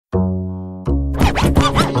Call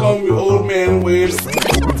me old man Wade.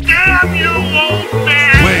 Damn you, old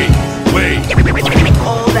man! Wait.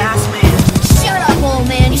 Old ass man. Shut up, old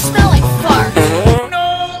man. You smell like fart.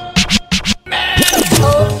 No! Man!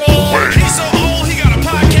 Old man. He's so old, he got a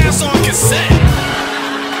podcast on cassette.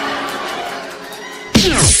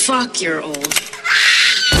 Fuck, you're old.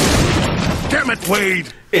 Damn it,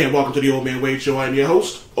 Wade. And welcome to the Old Man Wade Show. I'm your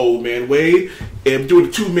host, Old Man Wade. And I'm doing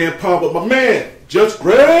a two-man pod with my man, Just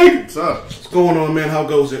Greg. What's up? What's going on, man? How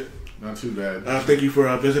goes it? Not too bad. Thank you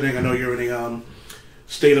for visiting. I know you're in a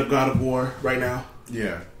state of God of War right now.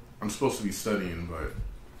 Yeah, I'm supposed to be studying, but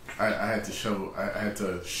I had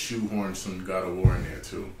to shoehorn some God of War in there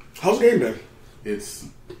too. How's the game been? It's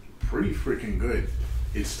pretty freaking good.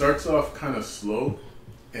 It starts off kind of slow,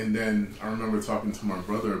 and then I remember talking to my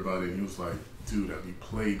brother about it, and he was like, "Dude, have you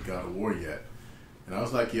played God of War yet?" And I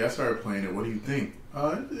was like, "Yeah, I started playing it. What do you think?"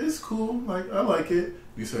 It's cool. Like, I like it.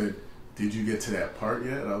 He said, "Did you get to that part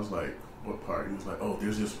yet?" And I was like, "What part?" He was like, "Oh,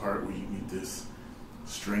 there's this part where you meet this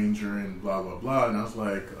stranger and blah blah blah." And I was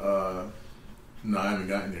like, "No, I haven't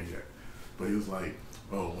gotten there yet." But he was like,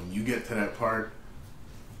 "Oh, when you get to that part,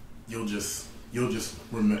 you'll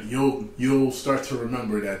start to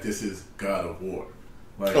remember that this is God of War.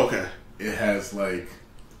 Like, Okay. It has like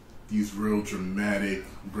these real dramatic,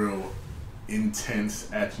 real intense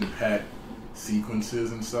action-packed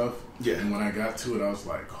sequences and stuff." Yeah. And when I got to it, I was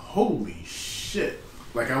like, "Holy shit!"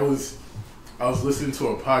 Like I was listening to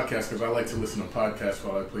a podcast because I like to listen to podcasts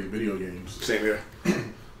while I play video games. Same here.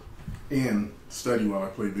 And study while I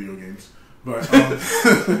play video games. But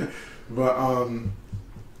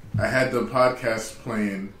I had the podcast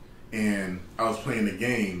playing and I was playing the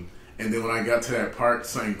game, and then when I got to that part,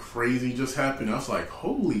 something crazy just happened. I was like,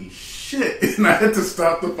 "Holy shit!" And I had to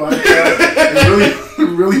stop the podcast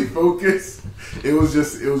and really focus. It was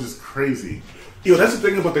just crazy. Yo, that's the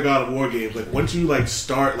thing about the God of War games. Like, once you, like,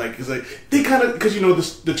 start, like, it's like, they kind of, because, you know,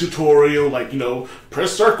 the tutorial, like, you know,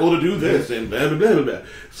 press circle to do this, and blah, blah, blah, blah, blah.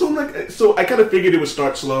 So, like, so I kind of figured it would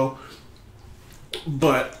start slow,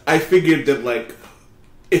 but I figured that, like,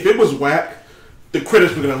 if it was whack, the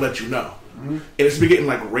critics were going to let you know. Mm-hmm. And it's been getting,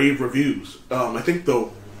 like, rave reviews. I think the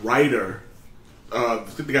writer, I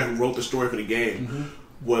think the guy who wrote the story for the game,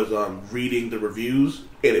 was reading the reviews,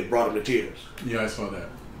 and it brought him to tears. Yeah, I saw that.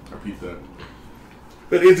 I peeped that.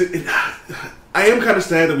 But I am kind of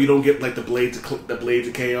sad that we don't get like the blades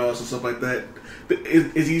of chaos and stuff like that.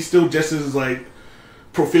 Is he still just as like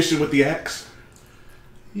proficient with the axe?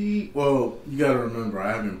 Well, you gotta remember,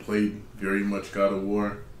 I haven't played very much God of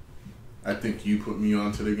War. I think you put me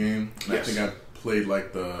onto the game. And Yes. I think I played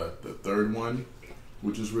like the third one,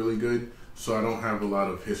 which is really good. So I don't have a lot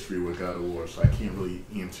of history with God of War, so I can't really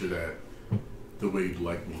answer that the way you'd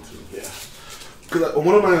like me to. Yeah. Because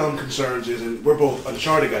one of my concerns is, and we're both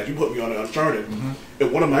Uncharted guys. You put me on Uncharted,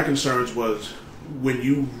 and one of my concerns was when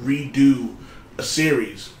you redo a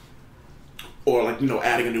series, or like, you know,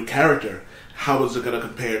 adding a new character, how is it going to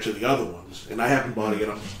compare to the other ones? And I haven't bought it yet.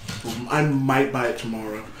 I might buy it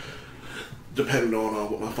tomorrow, depending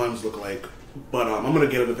on what my funds look like. But I'm going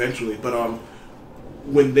to get it eventually. But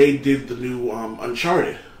when they did the new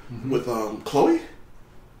Uncharted with Chloe,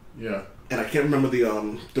 Yeah. and I can't remember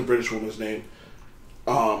the British woman's name.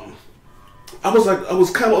 I was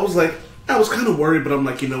kind of worried, but I'm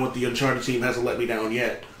like, you know what, the Uncharted team hasn't let me down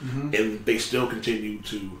yet, and they still continue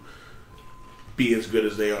to be as good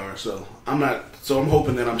as they are. So I'm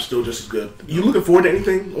hoping that I'm still just as good. You looking forward to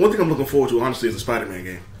anything? One thing I'm looking forward to, honestly, is the Spider-Man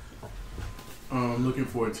game. I'm looking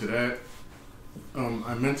forward to that.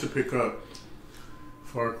 I meant to pick up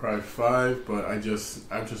Far Cry 5, but I've just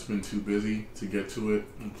been too busy to get to it.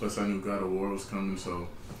 And plus, I knew God of War was coming, so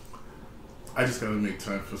I just gotta make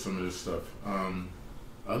time for some of this stuff.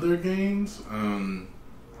 Other games, I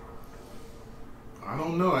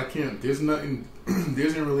don't know. I can't. There's nothing. There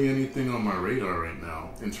isn't really anything on my radar right now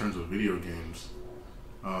in terms of video games.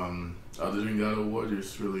 Other than God of War,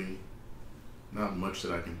 there's really not much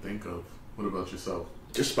that I can think of. What about yourself?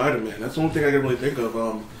 Just Spider-Man. That's the only thing I can really think of.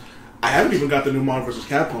 I haven't even got the new Marvel vs.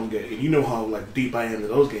 Capcom game. You know how like deep I am in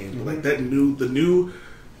those games. But like the new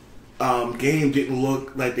game didn't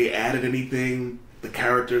look like they added anything. The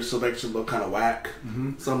character selection looked kind of whack.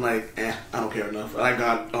 So I'm like, I don't care enough. I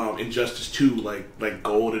got Injustice 2, like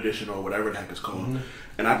Gold Edition or whatever the heck it's called,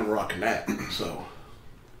 and I've been rocking that. So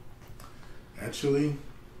actually,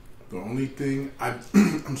 the only thing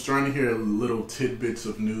I'm starting to hear little tidbits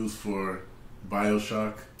of news for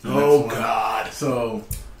BioShock. Oh God! So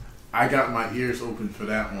I got my ears open for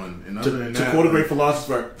that one. And other than that, to quote a great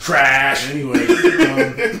philosopher, trash. Anyway,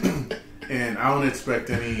 And I don't expect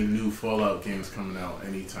any new Fallout games coming out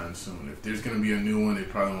anytime soon. If there's going to be a new one, it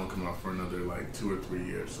probably won't come out for another like 2 or 3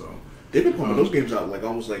 years. So they've been pumping those games out like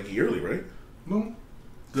almost like yearly, right? No.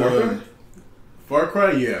 Far Cry? Far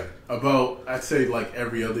Cry, yeah. About, I'd say like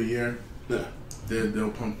every other year. Yeah.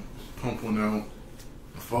 They'll pump one out.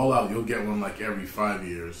 Fallout, you'll get one like every 5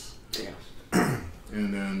 years. Damn.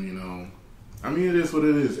 And then, you know, I mean, it is what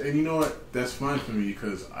it is. And you know what? That's fine for me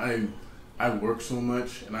because I work so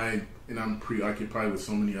much and I'm preoccupied with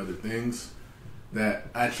so many other things that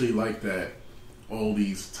I actually like that all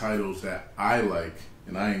these titles that I like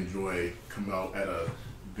and I enjoy come out at a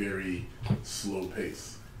very slow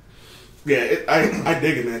pace. Yeah, I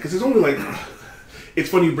dig it, man, because it's only like, it's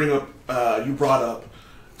funny you bring up, you brought up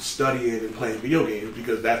studying and playing video games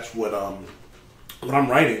because that's what I'm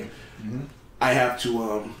writing. Mm-hmm. I have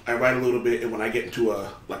to, I write a little bit, and when I get into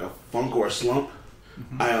a funk or a slump,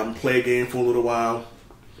 mm-hmm. I play a game for a little while.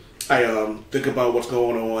 I think about what's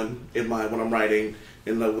going on when I'm writing,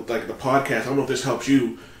 and the podcast. I don't know if this helps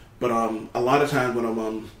you, but a lot of times when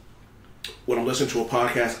I'm listening to a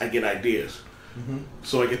podcast, I get ideas. Mm-hmm.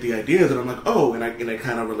 So I get the ideas, and I'm like, oh, and I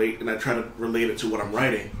kind of relate, and I try to relate it to what I'm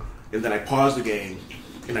writing, and then I pause the game,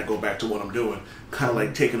 and I go back to what I'm doing, kind of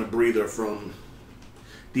like taking a breather from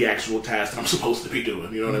the actual task that I'm supposed to be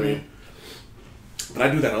doing. You know what I mean? But I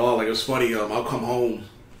do that a lot. Like, it was funny. I'll come home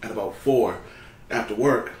at about 4 after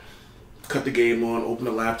work, cut the game on, open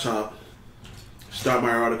the laptop, start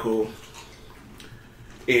my article,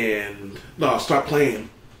 and I'll start playing.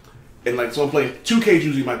 And so I'm playing. 2K is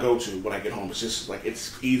usually my go-to when I get home. It's just like,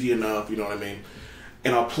 it's easy enough. You know what I mean?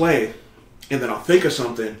 And I'll play, and then I'll think of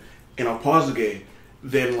something, and I'll pause the game.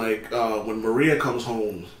 Then when Maria comes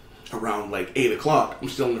home around 8 o'clock, I'm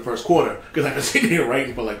still in the first quarter because I've been sitting here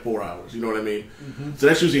writing for 4 hours. You know what I mean? Mm-hmm. So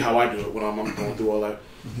that's usually how I do it when I'm going through all that.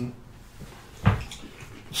 Mm-hmm.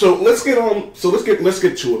 So let's get on. So let's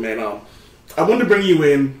get to it, man. I wanted to bring you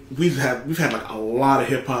in. We've had a lot of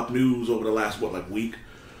hip hop news over the last week.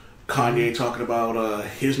 Kanye talking about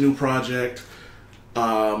his new project,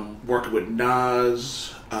 working with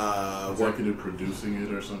Nas, executive producing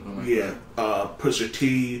it or something like that. Yeah, Pusha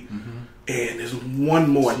T, and there's one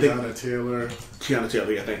more. Tiana Taylor.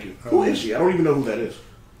 Yeah, thank you. Who is she? I don't even know who that is.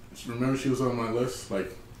 Remember, she was on my list,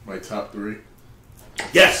 my top 3.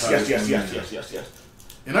 Yes.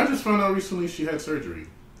 And I just found out recently she had surgery.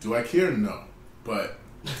 Do I care? No, but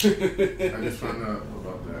I just found out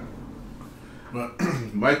about that. But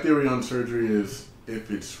my theory on surgery is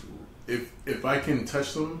if I can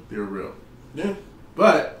touch them, they're real. Yeah.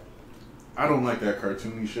 But I don't like that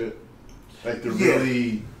cartoony shit.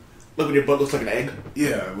 Really. Look, when your butt looks like an egg.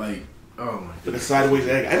 Yeah, oh my god. Like a sideways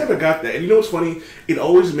egg. I never got that. And you know what's funny? It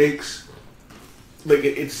always makes there's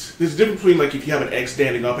a difference between if you have an egg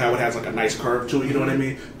standing up, how it has a nice curve to it. You know what I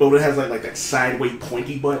mean? But when it has like that sideways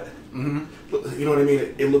pointy butt. Mm-hmm. You know what I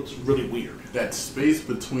mean? It looks really weird. That space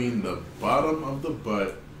between the bottom of the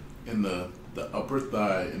butt and the upper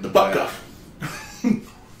thigh and the butt cuff.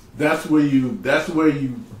 That's what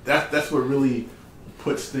really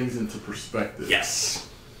puts things into perspective. Yes.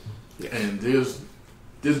 And there's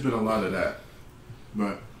been a lot of that,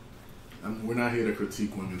 but we're not here to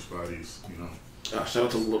critique women's bodies, you know. Shout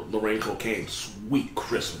out to Lorraine Kayne. Sweet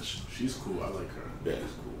Christmas. She's cool. I like her. Yeah.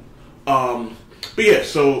 She's cool. But yeah.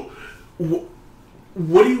 So,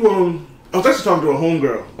 what do you I was actually talking to a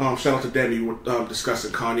homegirl. Shout out to Debbie. We're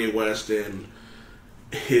discussing Kanye West and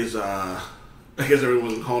his. I guess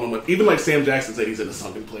everyone's calling him. Even Sam Jackson said he's in a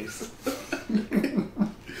sunken place.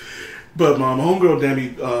 But my homegirl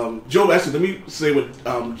Debbie, Joe. Actually, let me say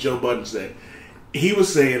what Joe Budden said. He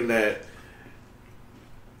was saying that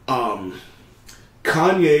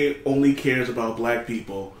Kanye only cares about black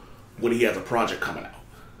people when he has a project coming out.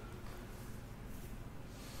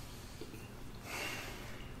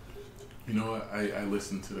 You know what? I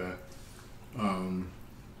listened to that.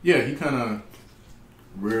 Yeah, he kind of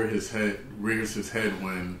rears his head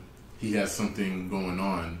when he has something going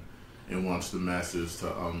on and wants the masses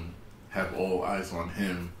to have all eyes on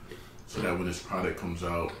him, so that when his product comes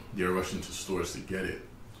out, they're rushing to stores to get it.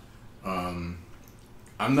 I'm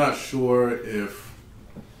not sure if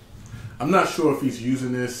he's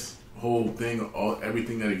using this whole thing,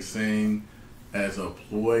 everything that he's saying, as a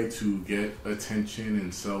ploy to get attention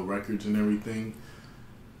and sell records and everything,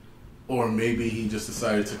 or maybe he just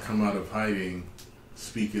decided to come out of hiding,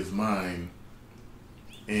 speak his mind,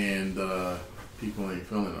 and people ain't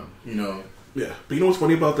feeling him, you know. Yeah, but you know what's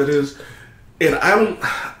funny about that is, and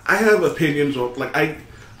I have opinions on I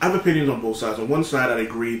have opinions on both sides. On one side, I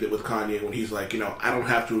agree that with Kanye when he's like, I don't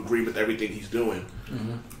have to agree with everything he's doing.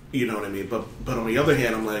 Mm-hmm. You know what I mean? But on the other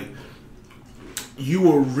hand, I'm like, you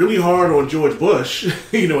were really hard on George Bush,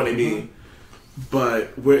 you know what I mean?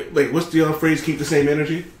 But what's the other phrase? Keep the same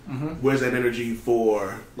energy. Where's that energy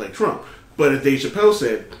for like Trump? But as Dave Chappelle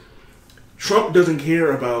said, Trump doesn't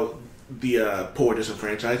care about the poor,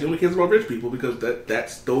 disenfranchised. He only cares about rich people because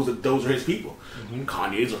those are his people.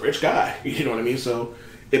 Kanye's a rich guy, you know what I mean? So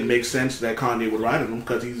it makes sense that Kanye would ride on him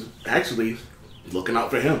because he's actually looking out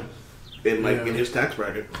for him in his tax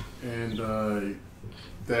bracket. And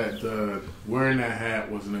that wearing that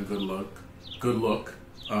hat wasn't a good look.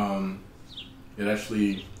 It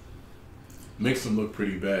actually makes him look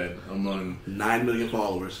pretty bad among 9 million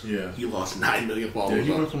followers. Yeah, he lost 9 million followers.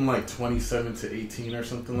 Yeah, he went from like 27 to 18 or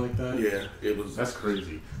something like that. Yeah, that's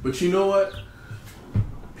crazy. But you know what?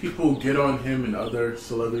 People get on him and other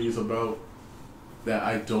celebrities about that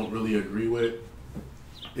I don't really agree with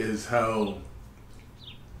is how,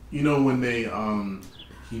 you know, when they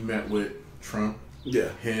he met with Trump. Yeah.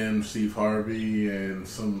 Him, Steve Harvey, and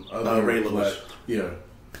some other Ray Lewis. Yeah.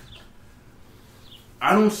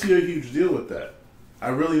 I don't see a huge deal with that. I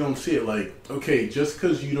really don't see it. Like, okay, just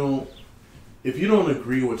because if you don't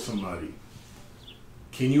agree with somebody,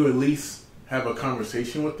 can you at least have a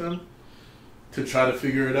conversation with them to try to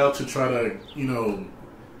figure it out, to try to, you know,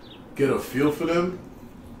 get a feel for them?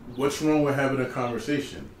 What's wrong with having a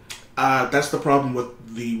conversation? That's the problem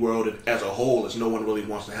with the world as a whole, is no one really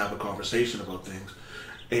wants to have a conversation about things.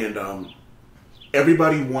 And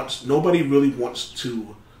nobody really wants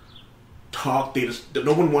to talk.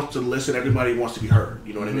 No one wants to listen. Everybody wants to be heard.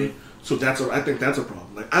 You know what I mean? So I think that's a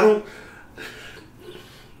problem. Like,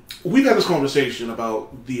 we've had this conversation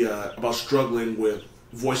about about struggling with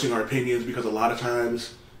voicing our opinions, because a lot of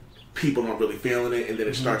times people aren't really feeling it, and then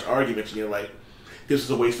it starts arguments, and you're like, this is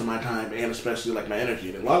a waste of my time, and especially like my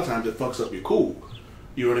energy. And a lot of times it fucks up your cool.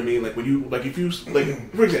 You know what I mean? Like, for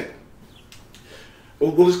example,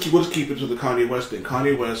 we'll just keep it to the Kanye West thing.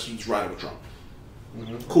 Kanye West is riding with Trump.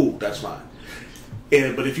 Cool, that's fine.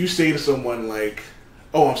 But if you say to someone like,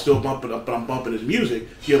 "Oh, I'm still bumping up, but I'm bumping his music,"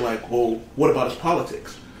 you're like, "Well, what about his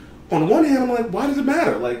politics?" On the one hand, I'm like, why does it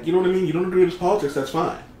matter? Like, you know what I mean? You don't agree with his politics, that's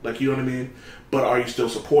fine. Like, you know what I mean? But are you still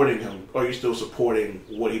supporting him? Are you still supporting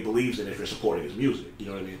what he believes in if you're supporting his music? You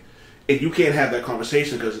know what I mean? And you can't have that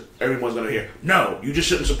conversation because everyone's going to hear, "No, you just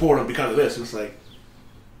shouldn't support him because of this." And it's like,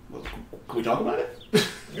 well, can we talk about it?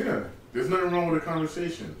 Yeah, there's nothing wrong with a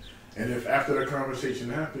conversation. And if after the conversation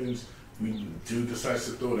happens, we do decide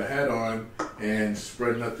to throw the hat on and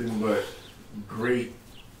spread nothing but great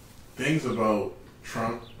things about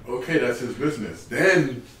Trump, okay, that's his business.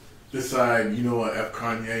 Then decide, you know what, F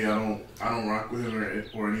Kanye, I don't rock with him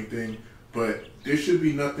or anything. But there should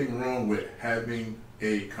be nothing wrong with having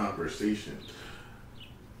a conversation.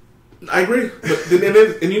 I agree. But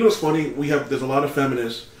and you know what's funny? There's a lot of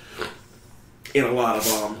feminists and a lot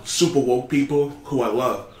of super woke people who I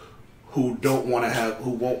love, who won't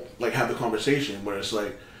have the conversation, where it's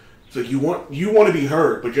like you want to be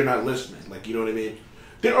heard, but you're not listening. Like, you know what I mean?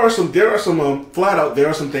 There are some flat out, there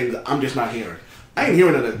are some things that I'm just not hearing. I ain't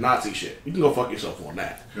hearing that Nazi shit. You can go fuck yourself on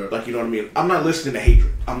that. Sure. Like, you know what I mean? I'm not listening to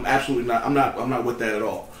hatred. I'm absolutely not. I'm not with that at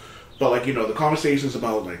all. But, like, you know, the conversations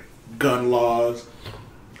about like gun laws,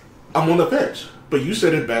 I'm on the fence. But you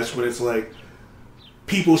said it best when it's like,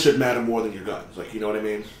 people should matter more than your guns. Like, you know what I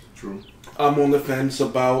mean? True. I'm on the fence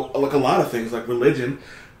about like a lot of things, like religion.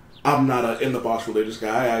 I'm not a in the box religious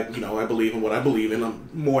guy. I believe in what I believe in. I'm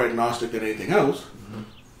more agnostic than anything else.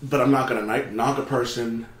 But I'm not gonna knock a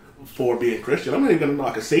person for being Christian. I'm not even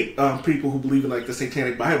gonna knock people who believe in like the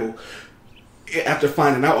Satanic Bible. After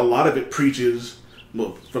finding out a lot of it preaches,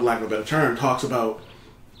 well, for lack of a better term, talks about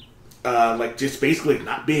like just basically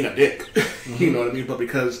not being a dick. You know what I mean? But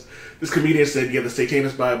because this comedian said, yeah, the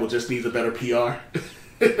Satanic Bible just needs a better PR.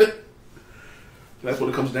 That's what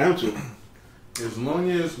it comes down to. As long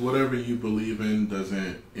as whatever you believe in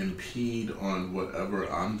doesn't impede on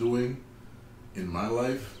whatever I'm doing in my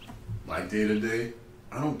life, my day to day,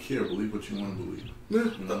 I don't care. Believe what you want to believe. Yeah.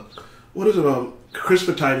 You know? What is it?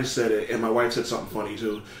 Christopher Titus said it, and my wife said something funny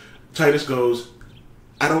too. Titus goes,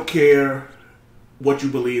 "I don't care what you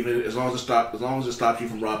believe in, as long as it stops you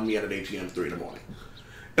from robbing me at an ATM at 3 in the morning."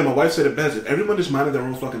 And my wife said it best: if everyone just minded their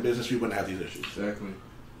own fucking business, we wouldn't have these issues.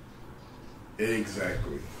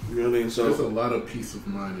 Exactly. You know what I mean? So there's a lot of peace of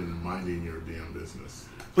mind in minding your damn business.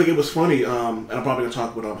 Like, it was funny, and I'm probably gonna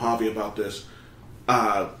talk with Javi about this,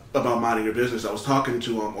 about minding your business. I was talking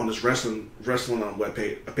to him on this wrestling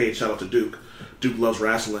webpage. Shout out to Duke. Duke loves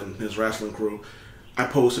wrestling. His wrestling crew. I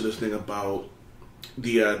posted this thing about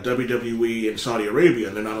the WWE in Saudi Arabia,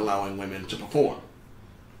 and they're not allowing women to perform.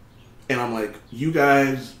 and I'm like, you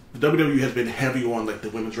guys, the WWE has been heavy on like the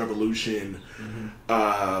women's revolution,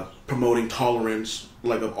 promoting tolerance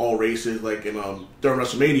like of all races. Like in during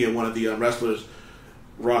WrestleMania, one of the wrestlers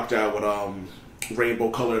rocked out with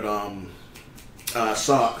rainbow colored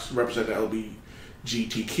socks representing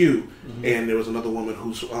LGBTQ, and there was another woman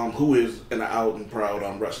who is an out and proud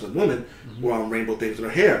wrestling woman, rainbow things in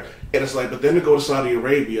her hair, and it's like, but then to go to Saudi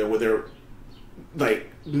Arabia where they're like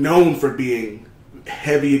known for being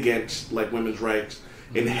heavy against like women's rights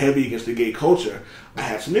and heavy against the gay culture, I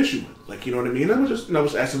had some issue with. Like, you know what I mean? I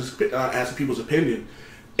was asking people's opinion,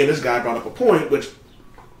 and this guy brought up a point which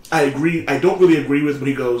I don't really agree with when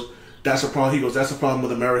he goes, that's a problem. He goes, that's a problem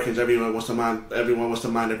with Americans. Everyone wants to mind everyone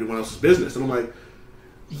else's business. And I'm like,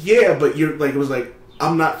 yeah, but you're like, it was like,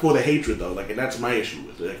 I'm not for the hatred though. Like, and that's my issue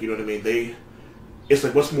with it. Like, you know what I mean? It's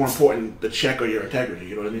like, what's more important, the check or your integrity?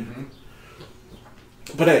 You know what I mean?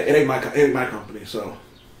 But it ain't my company. So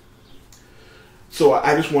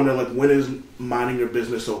I just wonder, like, when is minding your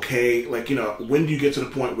business okay? Like, you know, when do you get to the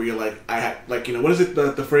point where you're like, you know, what is it,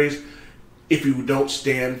 the phrase? If you don't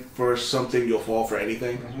stand for something, you'll fall for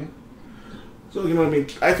anything. So, you know what I mean?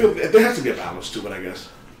 I feel there has to be a balance to it, I guess.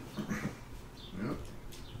 Yeah.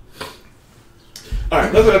 All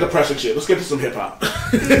right, let's look at the depressing shit. Let's get to some hip hop.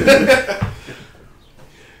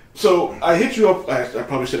 So I hit you up. I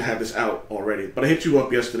probably should have had this out already, but I hit you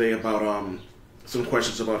up yesterday about some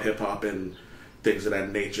questions about hip hop and things of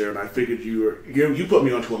that nature, and I figured you put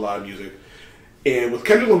me onto a lot of music. And with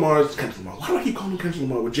Kendrick Lamar, why do I keep calling him Kendrick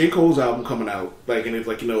Lamar? With J. Cole's album coming out, like, and it's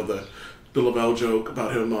like, you know, the Lavelle joke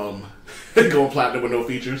about him going platinum with no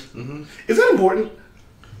features. Is that important?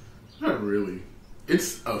 Not really.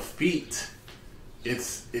 It's a feat.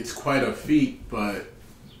 It's quite a feat, but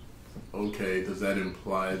okay, does that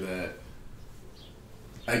imply that?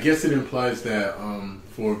 I guess it implies that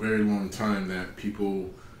for a very long time that a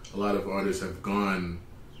lot of artists have gone,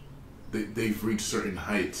 they've reached certain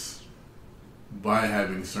heights by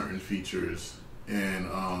having certain features, and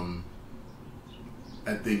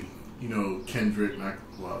I think, you know, Kendrick,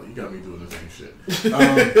 wow, you got me doing the same shit.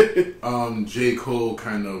 J. Cole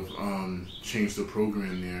kind of changed the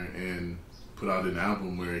program there and put out an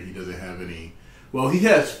album where he doesn't have any. Well, he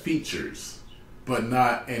has features, but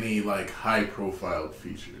not any like high profile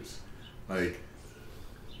features. Like,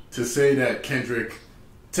 to say that Kendrick,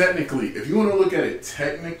 technically, if you want to look at it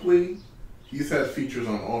technically, he's had features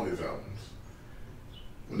on all his albums.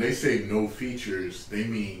 When they say no features, they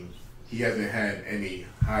mean he hasn't had any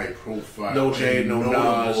high profile. No Jay, no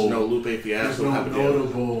Nas, no Lupe Fiasco. No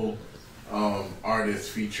notable artists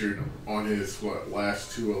featured on his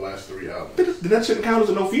last 2 or last 3 albums. Then that shouldn't count as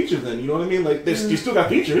a no feature. Then, you know what I mean? Like, you still got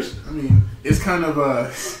features. I mean, it's kind of a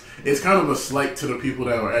slight to the people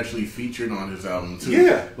that were actually featured on his album too.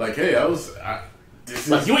 Yeah. Like, hey, this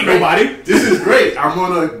like, is you ain't great. nobody. This is great. I'm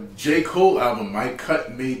on a J. Cole album. My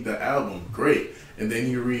cut made the album great. And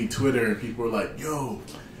then you read Twitter and people are like, yo,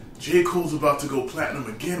 J. Cole's about to go platinum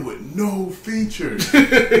again with no features.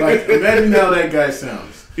 Like, imagine how that guy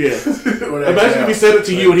sounds. Yeah. Imagine if he said it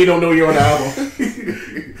to you and he don't know you're on the album.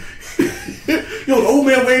 Yo, the Old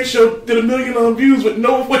Man Wade show did 1 million views with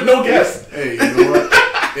no guests. Hey, you know what?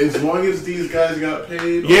 As long as these guys got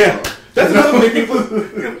paid. Yeah. That's another thing. People,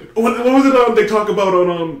 what was it they talk about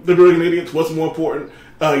on The Brilliant Idiots? What's more important?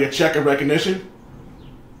 Your check and recognition?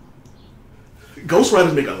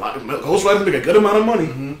 Ghostwriters make a good amount of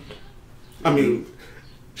money. I mean,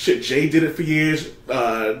 shit, Jay did it for years.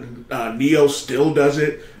 Neo still does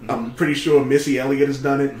it. I'm pretty sure Missy Elliott has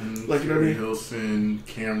done it. Like, you know what I mean? Hilson,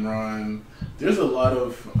 Cameron. There's a lot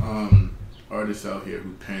of artists out here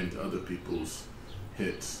who penned other people's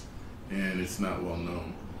hits, and it's not well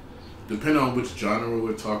known. Depending on which genre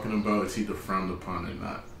we're talking about, it's either frowned upon or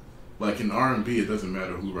not. Like in R&B, it doesn't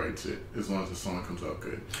matter who writes it, as long as the song comes out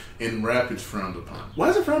good. In rap, it's frowned upon. Why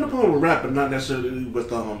is it frowned upon with rap, but not necessarily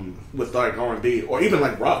with like R&B or even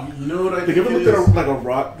like rock? You know what I think? think? You ever looked at a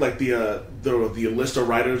rock, like the list of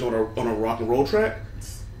writers on a rock and roll track?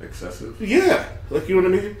 It's excessive. Yeah, like, you know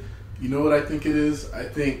what I mean. You know what I think it is? I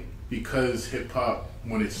think because hip hop,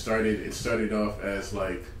 when it started off as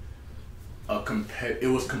like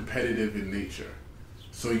it was competitive in nature.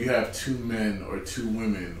 So you have 2 men or 2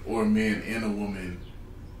 women, or a man and a woman,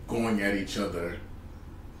 going at each other.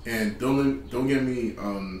 And don't get me,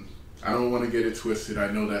 I don't want to get it twisted.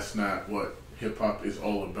 I know that's not what hip hop is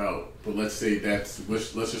all about. But let's say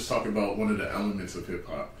let's just talk about one of the elements of hip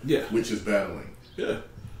hop, which is battling. Yeah.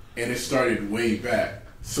 And it started way back.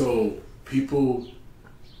 So people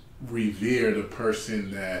revere the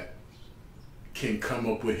person that can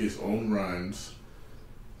come up with his own rhymes.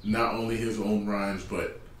 Not only his own rhymes,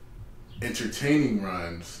 but entertaining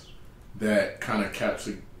rhymes that kind of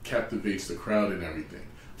captivates the crowd and everything.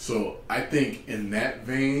 So I think in that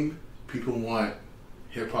vein, people want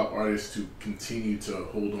hip hop artists to continue to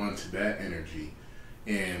hold on to that energy,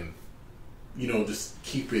 and just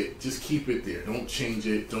keep it there. Don't change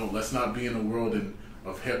it. Let's not be in a world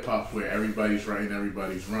of hip hop where everybody's writing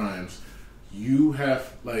everybody's rhymes. You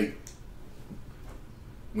have, like,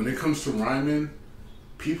 when it comes to rhyming,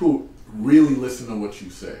 people really listen to what you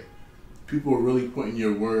say. People are really putting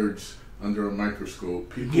your words under a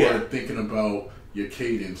microscope. People are thinking about your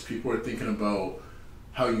cadence. People are thinking about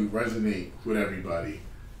how you resonate with everybody.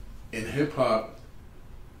 In hip hop,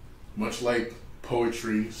 much like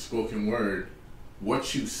poetry, spoken word,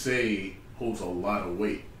 what you say holds a lot of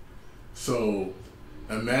weight. So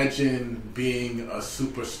imagine being a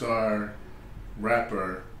superstar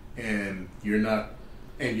rapper and you're not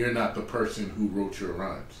the person who wrote your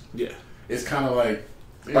rhymes. Yeah. It's kind of like,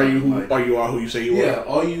 are you who you say you are? Yeah,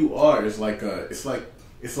 all you are is like it's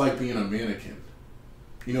like being a mannequin.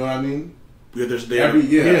 You know what I mean? Yeah,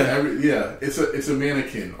 it's a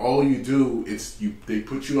mannequin. All you do they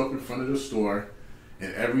put you up in front of the store,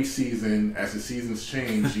 and every season, as the seasons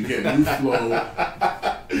change, you get new flow.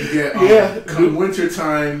 You get come winter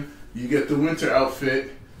time, you get the winter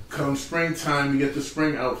outfit. Come springtime, you get the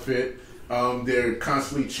spring outfit. They're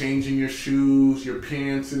constantly changing your shoes, your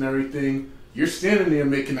pants, and everything. You're standing there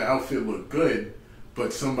making the outfit look good,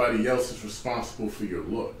 but somebody else is responsible for your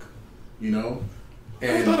look. You know?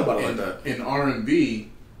 And I thought about it like that. In R&B,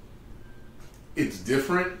 it's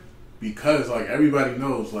different because, like, everybody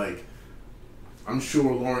knows, like, I'm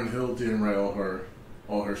sure Lauryn Hill didn't write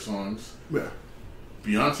all her songs. Yeah.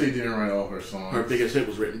 Beyonce didn't write all her songs. Her biggest hit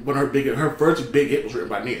was written, but her first big hit was written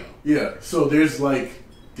by Neo. Yeah. So there's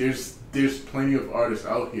plenty of artists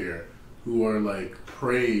out here who are like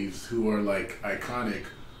praised, who are like iconic,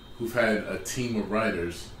 who've had a team of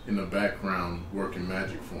writers in the background working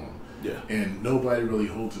magic for them. Yeah. And nobody really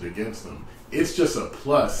holds it against them. It's just a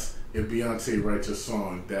plus if Beyonce writes a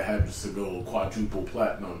song that happens to go quadruple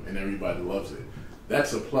platinum and everybody loves it.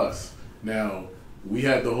 That's a plus. Now, we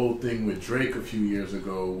had the whole thing with Drake a few years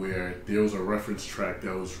ago where there was a reference track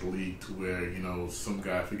that was leaked where, some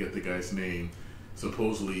guy, I forget the guy's name,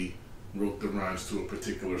 supposedly wrote the rhymes to a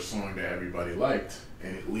particular song that everybody liked,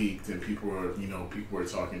 and it leaked, and people were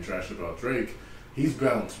talking trash about Drake. He's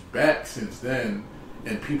bounced back since then,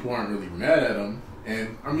 and people aren't really mad at him.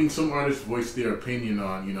 And I mean, some artists voice their opinion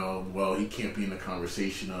on, well, he can't be in the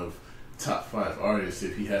conversation of top 5 artists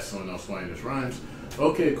if he has someone else writing his rhymes.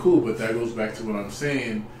 Okay, cool, but that goes back to what I'm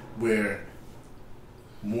saying, where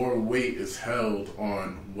more weight is held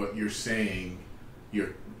on what you're saying,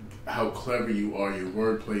 how clever you are, your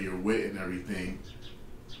wordplay, your wit, and everything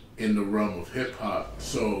in the realm of hip hop.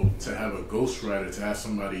 So to have a ghostwriter, to have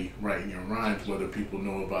somebody writing your rhymes, whether people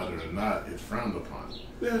know about it or not, it's frowned upon.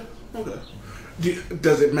 Yeah. Okay.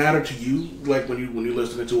 Does it matter to you, like when you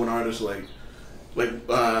listening to an artist like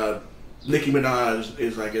Nicki Minaj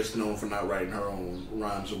is, I guess, known for not writing her own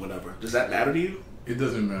rhymes or whatever? Does that matter to you? It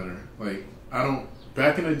doesn't matter. Like, I don't.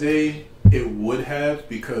 Back in the day, it would have,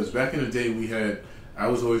 because back in the day I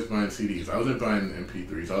was always buying CDs. I wasn't buying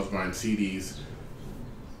MP3s. I was buying CDs.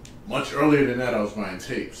 Much earlier than that, I was buying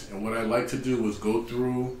tapes. And what I liked to do was go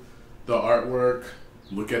through the artwork,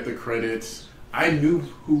 look at the credits. I knew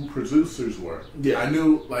who producers were. Yeah. I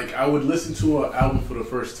knew, like, I would listen to an album for the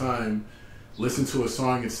first time, listen to a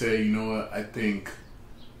song and say, you know what, I think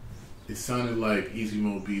it sounded like Easy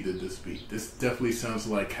Mo B did this beat. This definitely sounds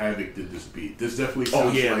like Havoc did this beat. This definitely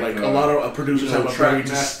sounds like a lot of producers have a very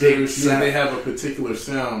distinct sound. They have a particular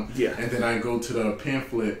sound. Yeah. And then I go to the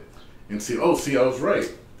pamphlet and see, I was right.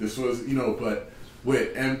 This was, but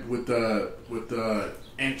with the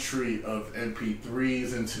entry of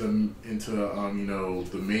MP3s into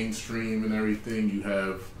the mainstream and everything,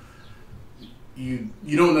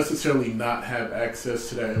 you don't necessarily not have access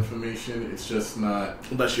to that information. It's just not,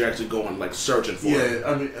 unless you're actually going like searching for it. Yeah,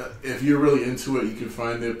 I mean, if you're really into it, you can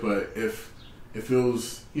find it. But if it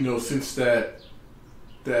was, since that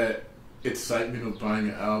excitement of buying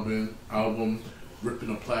an album, ripping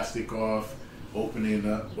the plastic off, opening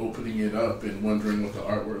it up, and wondering what the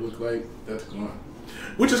artwork looked like, that's gone.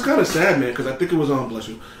 Which is kind of sad, man, because I think it was bless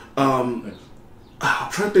you. I'm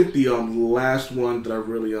trying to think the last one that I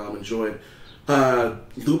really enjoyed.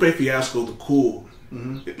 Lupe Fiasco, the Cool,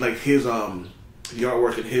 like his the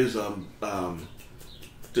artwork in his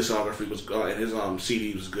discography was and his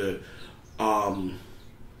CD was good.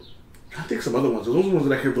 I think some other ones. Those are ones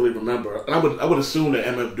that I can't really remember. And I would assume that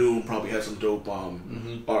MF Doom probably had some dope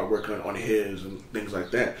artwork on his and things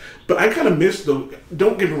like that. But I kind of miss the.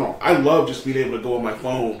 Don't get me wrong. I love just being able to go on my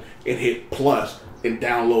phone and hit plus, and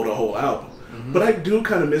download a whole album. But I do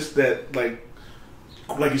kind of miss that, like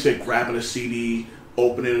you said, grabbing a CD,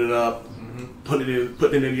 opening it up, putting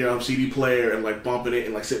it in your CD player, and like bumping it,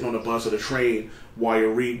 and like sitting on the bus or the train while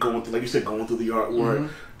you're going through, like you said, going through the artwork,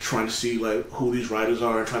 trying to see like who these writers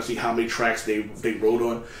are, and trying to see how many tracks they wrote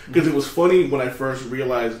on. Because it was funny when I first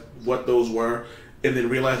realized what those were, and then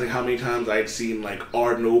realizing how many times I'd seen like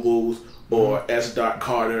Art Noble's or S.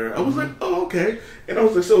 Carter. I was like, oh, okay. And I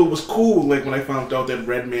was like, so it was cool. Like when I found out that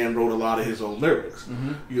Redman wrote a lot of his own lyrics.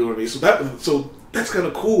 You know what I mean? So that's kind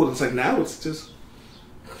of cool. And it's like now it's just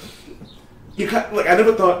you like I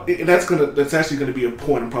never thought, and that's actually gonna be a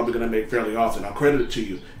point I'm probably gonna make fairly often. I'll credit it to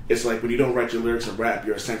you. It's like when you don't write your lyrics in rap,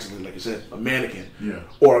 you're essentially, like you said, a mannequin. Yeah.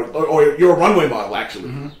 Or you're a runway model,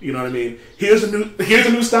 actually. You know what I mean? Here's a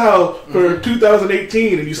new style for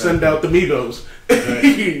 2018, and you send out the Migos.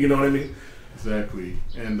 You know what I mean? Exactly.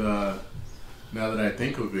 And now that I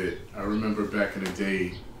think of it, I remember back in the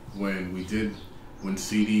day when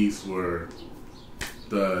CDs were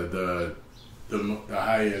the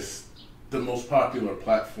highest, the most popular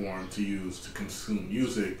platform to use to consume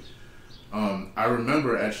music. I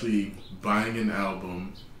remember actually buying an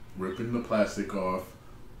album, ripping the plastic off,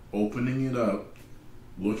 opening it up,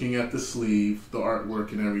 looking at the sleeve, the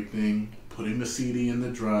artwork and everything, putting the CD in the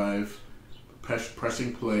drive,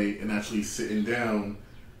 pressing play, and actually sitting down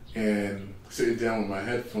with my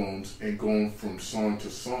headphones and going from song to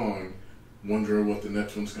song, wondering what the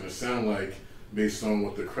next one's going to sound like based on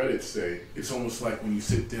what the credits say. It's almost like when you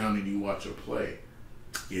sit down and you watch a play.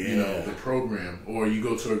 Yeah. You know, the program, or you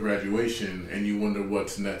go to a graduation and you wonder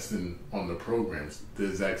what's next on the programs. The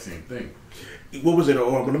exact same thing. What was it?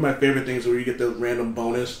 Or one of my favorite things where you get the random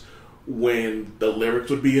bonus when the lyrics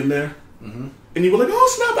would be in there, and you were like, "Oh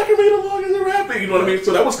snap! I can read along as a rapping." You know what I mean?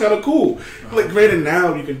 So that was kind of cool. Like, granted,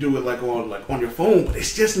 now you can do it like on your phone, but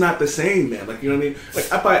it's just not the same, man. Like, you know what I mean?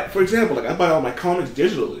 Like, I buy all my comics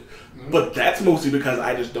digitally, but that's mostly because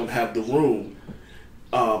I just don't have the room.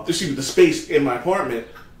 The space in my apartment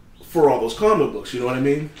for all those comic books, you know what I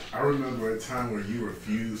mean? I remember a time where you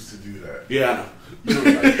refused to do that. Yeah. You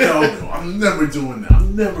were like, hell no, I'm never doing that.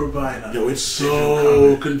 I'm never buying that. Yo, it's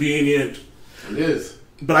so convenient. It is.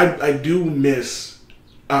 But I do miss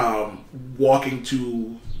walking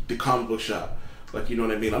to the comic book shop. Like, you know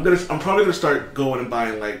what I mean? I'm probably gonna start going and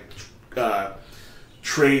buying like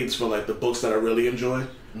trades for like the books that I really enjoy.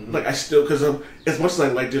 Like I still, because as much as I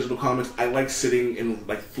like digital comics, I like sitting and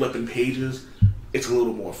like flipping pages. It's a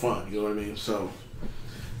little more fun, you know what I mean? So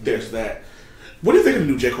there's that. What do you think of the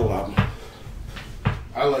new J. Cole album?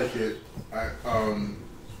 I like it.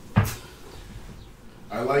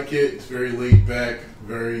 I like it. It's very laid back,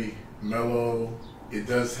 very mellow. It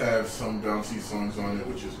does have some bouncy songs on it,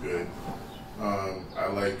 which is good. I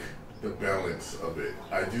like the balance of it.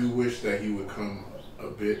 I do wish that he would come a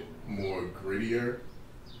bit more grittier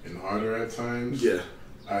and harder at times. Yeah.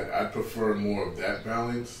 I prefer more of that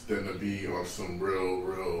balance than to be on some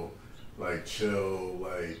real, like, chill,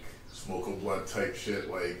 like, smoke a blunt type shit,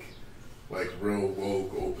 like real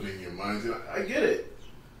woke, opening your minds. And I get it.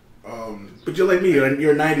 But you're like me,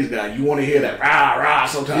 you're a 90s guy. You want to hear that rah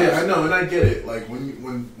sometimes. Yeah, I know, and I get it. Like,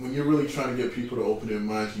 when you're really trying to get people to open their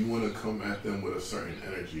minds, you want to come at them with a certain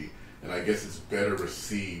energy. And I guess it's better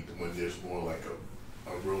received when there's more like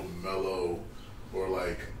a real mellow or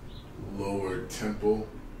like lower tempo.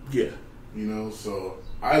 Yeah. You know, so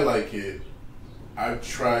I like it. I've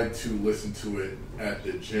tried to listen to it at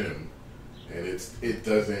the gym, and it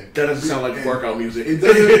doesn't. That doesn't sound like workout music. It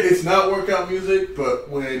doesn't. It's not workout music, but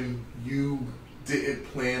when you didn't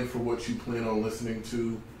plan for what you plan on listening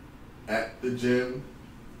to at the gym,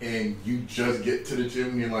 and you just get to the gym,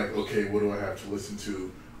 and you're like, okay, what do I have to listen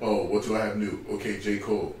to? Oh, what do I have new? Okay, J.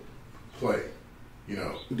 Cole, play. You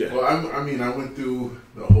know. Yeah. Well, I went through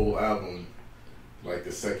the whole album, like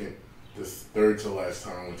the third to last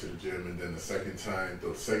time I went to the gym, and then the second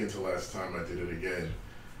to last time I did it again,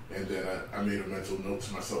 and then I made a mental note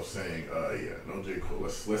to myself saying, yeah, no J. Cole,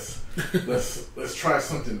 let's try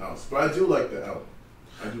something else. But I do like the album.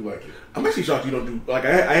 I do like it. I'm actually shocked you don't do, like,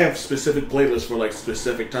 I have specific playlists for like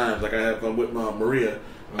specific times. Like I have with Maria,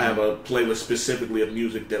 I have a playlist specifically of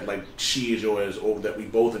music that like she enjoys or that we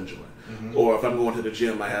both enjoy. Or if I'm going to the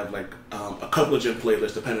gym, I have like a couple of gym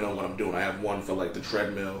playlists depending on what I'm doing. I have one for like the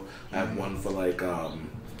treadmill. I have one for like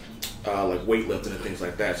weightlifting and things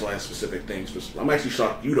like that. So I have specific things. I'm actually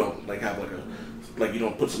shocked you don't like have like you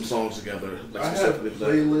don't put some songs together. Like, I have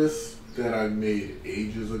playlists that I made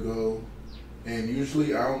ages ago, and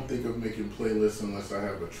usually I don't think of making playlists unless I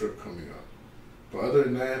have a trip coming up. But other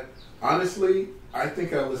than that, honestly, I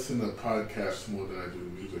think I listen to podcasts more than I do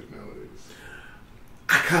music nowadays.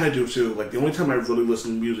 I kind of do too. Like the only time I really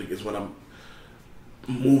listen to music is when I'm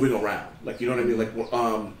moving around. Like you know what I mean? Like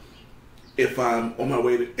if I'm on my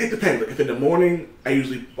way to, it depends. Like if in the morning, I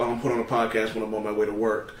usually put on a podcast when I'm on my way to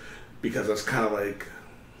work because that's kind of like,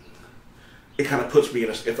 it kind of puts me in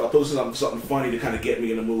a, if I put something funny to kind of get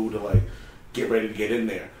me in the mood to like get ready to get in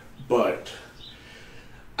there. But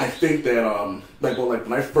I think that like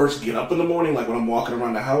when I first get up in the morning, like when I'm walking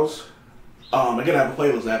around the house, again I have a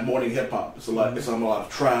playlist. I have morning hip hop. It's a lot. It's a lot of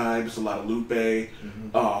Tribe. It's a lot of Lupe.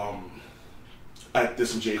 There's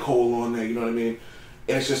some J. Cole on there. You know what I mean?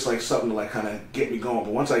 And it's just like something to like kind of get me going.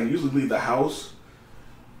 But once I usually leave the house,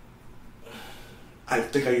 I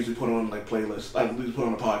think I usually put on like playlists. I usually put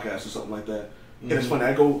on a podcast or something like that. And it's funny.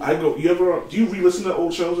 I go. Do you re-listen to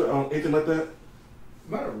old shows or anything like that?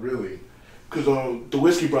 Not really. Because the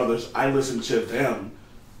Whiskey Brothers, I listen to them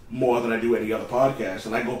more than I do any other podcast,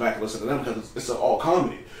 and I go back and listen to them because it's all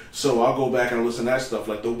comedy. So I'll go back and listen to that stuff.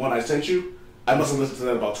 Like the one I sent you, I must have listened to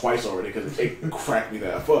that about twice already because it cracked me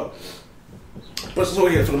the F up. But so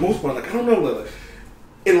yeah, for the most part, like I don't know, like,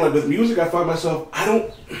 and like with music, I find myself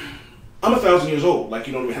I'm 1,000 years old, like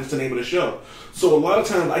you know what I mean. Hence the name of the show. So a lot of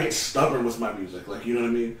times I get stubborn with my music, like you know what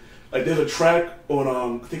I mean. Like there's a track on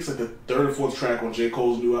I think it's like the third or fourth track on J.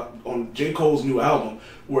 Cole's new album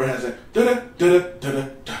where it has a da da da da da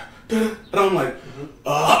da, and I'm like,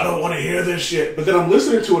 I don't want to hear this shit. But then I'm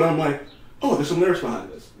listening to it, I'm like, oh, there's some lyrics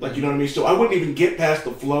behind this, like you know what I mean. So I wouldn't even get past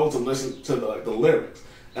the flow to listen to the lyrics,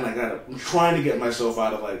 and I'm trying to get myself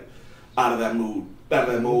out of that mood.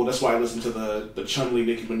 That's why I listen to the Chun-Li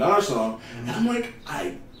Nicki Minaj song, and I'm like,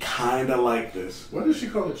 I kind of like this. Why does she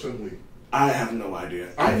call it Chun-Li? I have no idea.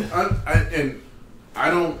 And I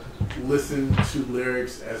don't listen to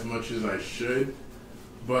lyrics as much as I should,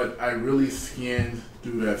 but I really scanned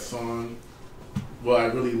through that song. Well, I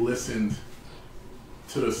really listened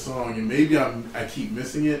to the song, and maybe I keep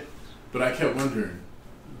missing it, but I kept wondering,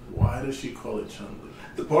 why does she call it Chun-Li?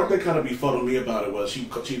 The part that kind of befuddled me about it was she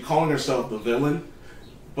calling herself the villain,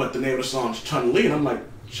 but the name of the song's Chun-Li, and I'm like,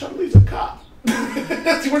 Chun-Li's a cop.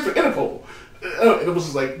 She works for Interpol. And it was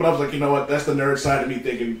just like, but I was like, you know what? That's the nerd side of me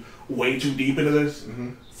thinking way too deep into this.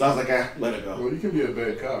 So I was like, let it go. Well, you can be a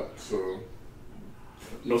bad cop, so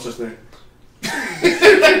no such thing.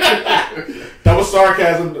 That was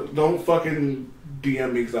sarcasm. Don't fucking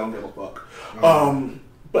DM me because I don't give a fuck.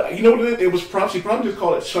 But you know what? It was she probably just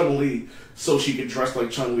called it Chun-Li so she could dress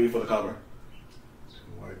like Chun-Li for the cover.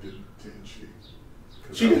 Why didn't she?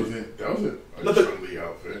 She that wasn't a Chun-Li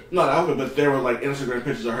outfit. Not an outfit, but there were like Instagram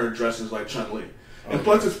pictures of her dressed as like Chun-Li. And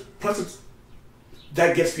plus it's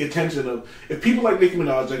that gets the attention of, if people like Nicki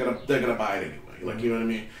Minaj, they're gonna buy it anyway. Like you know what I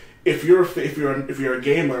mean? If you're a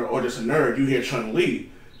gamer or just a nerd, you hear Chun-Li,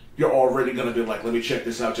 you're already gonna be like, let me check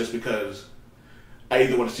this out just because I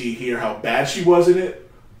either want to hear how bad she was in it,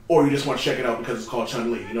 or you just want to check it out because it's called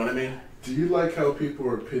Chun-Li. You know what I mean? Do you like how people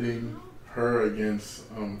are pitting her against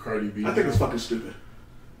Cardi B? I think it's fucking stupid.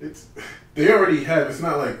 They already have. It's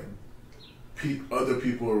not like other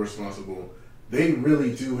people are responsible. They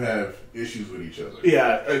really do have issues with each other.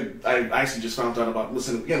 Yeah, I actually just found out about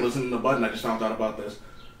listening to the button. I just found out about this.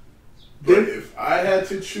 But if I had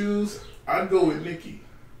to choose, I'd go with Nicki.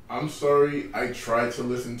 I'm sorry. I did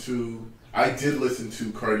listen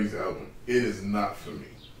to Cardi's album. It is not for me.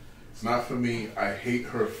 It's not for me. I hate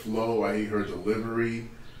her flow. I hate her delivery.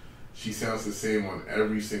 She sounds the same on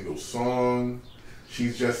every single song.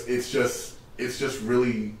 It's just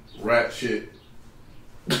really rat shit.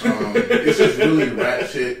 It's just really rat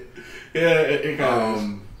shit. Yeah, it kind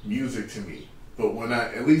of music to me. But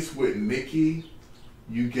at least with Nicki,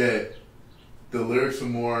 you get the lyrics are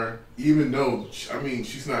more, even though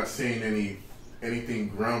she's not saying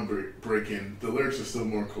anything groundbreaking. The lyrics are still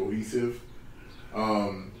more cohesive.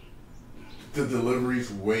 The delivery's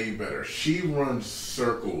way better. She runs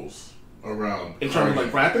circles around in terms of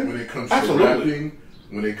like rapping. When it comes to rapping,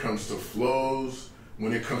 when it comes to flows,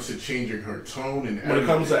 when it comes to changing her tone, and when it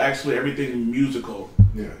comes to actually everything musical,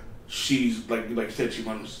 yeah, she's like you said, she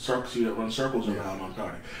runs circles. Around on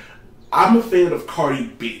Cardi. I'm a fan of Cardi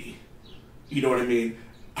B. You know what I mean?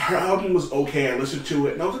 Her album was okay. I listened to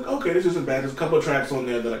it and I was like, okay, this isn't bad. There's a couple of tracks on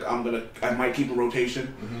there that like I might keep in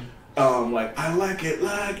rotation. Like I like it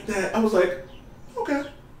like that. I was like, okay,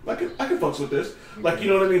 I can fucks with this. Like you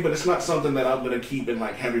know what I mean? But it's not something that I'm gonna keep in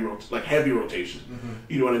like heavy rotation.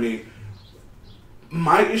 You know what I mean?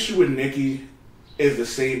 My issue with Nicki is the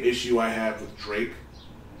same issue I have with Drake.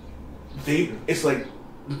 It's like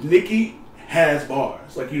Nicki has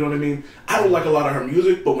bars. Like you know what I mean? I don't like a lot of her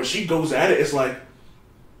music, but when she goes at it, it's like,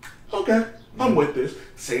 okay, I'm with this.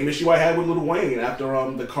 Same issue I had with Lil Wayne after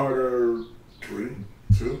the Carter 3,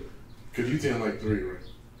 2. Because you didn't like 3, right?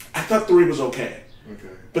 I thought 3 was okay. Okay.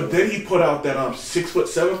 But then he put out that 6 foot,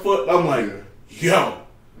 7 foot. I'm like, yo.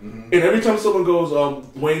 Mm-hmm. And every time someone goes,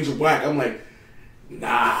 Wayne's whack, I'm like,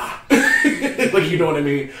 nah. Like, you know what I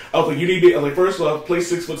mean? I was like, you need to, I was like, first off, play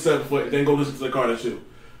 6 foot, 7 foot, and then go listen to the Cardi 2.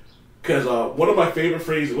 Because one of my favorite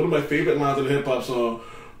phrases, one of my favorite lines in a hip hop song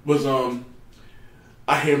was,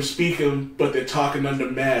 I hear them speaking, but they're talking under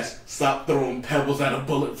mask. Stop throwing pebbles at a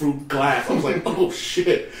bulletproof glass. I was like, oh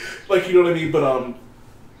shit. Like, you know what I mean? But,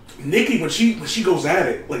 Nicki, when she goes at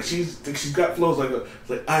it, like she's got flows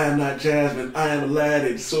like I am not Jasmine, I am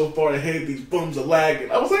Aladdin. So far ahead, these bums are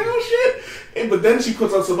lagging. I was like, oh shit! But then she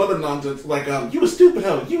puts out some other nonsense like you a stupid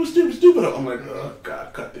hoe, you a stupid hoe. I'm like, oh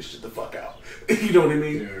god, cut this shit the fuck out. You know what I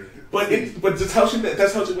mean? Yeah. But that's how she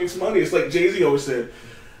makes money. It's like Jay-Z always said,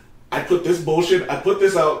 I put this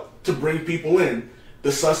out to bring people in.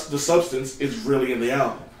 The substance is really in the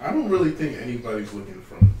album. I don't really think anybody's looking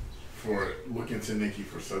to Nicki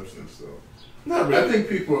for substance though. Not really. I think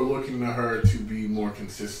people are looking to her to be more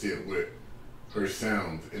consistent with her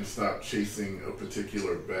sound and stop chasing a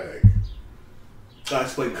particular bag. I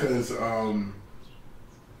explain that. Because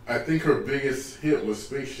I think her biggest hit was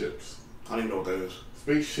Spaceships. I don't even know what that is.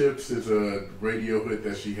 Spaceships is a radio hit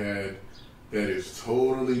that she had that is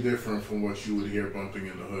totally different from what you would hear bumping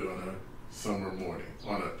in the hood on a summer morning,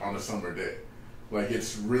 on a summer day. Like,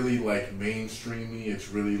 it's really, like, mainstreamy. It's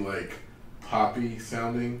really, like, poppy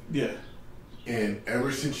sounding. Yeah. And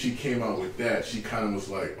ever since she came out with that, she kind of was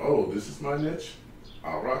like, oh, this is my niche.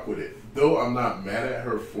 I'll rock with it. Though I'm not mad at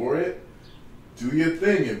her for it, do your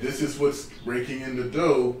thing. If this is what's raking in the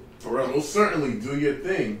dough, most certainly do your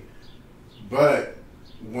thing. But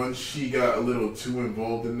once she got a little too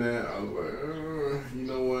involved in that, I was like, you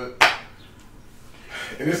know what?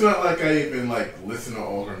 And it's not like I even like listen to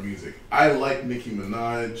all her music. I like Nicki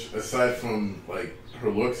Minaj. Aside from like her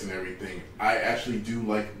looks and everything, I actually do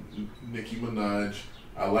like Nicki Minaj.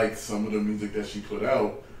 I like some of the music that she put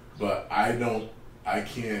out, but I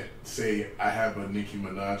can't say I have a Nicki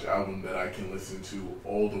Minaj album that I can listen to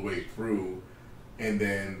all the way through and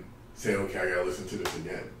then say, okay, I gotta listen to this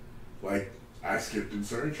again. Like, I skip through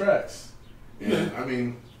certain tracks. And I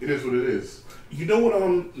mean, it is what it is. You know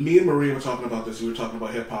what? Me and Maria were talking about this. We were talking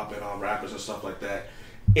about hip hop and rappers and stuff like that.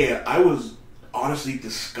 And I was honestly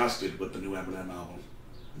disgusted with the new Eminem album.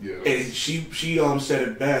 Yeah. And she said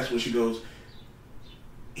it best when she goes,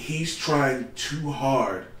 he's trying too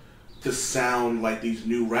hard to sound like these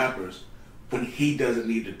new rappers when he doesn't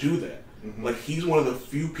need to do that. Mm-hmm. Like, he's one of the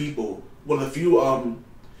few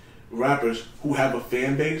rappers who have a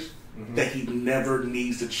fan base that he never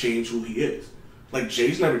needs to change who he is. Like,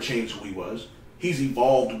 Jay's never changed who he was. He's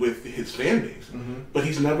evolved with his fan base. Mm-hmm. But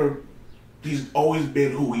he's always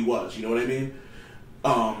been who he was, you know what I mean?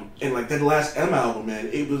 And like that last M album, man,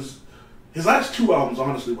 his last 2 albums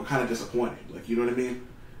honestly were kind of disappointing. Like, you know what I mean?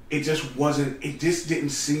 It just didn't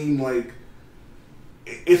seem like,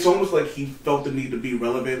 it's almost like he felt the need to be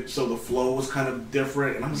relevant, so the flow was kind of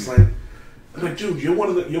different, and I'm just like, dude, you're one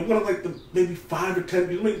of like the maybe 5 or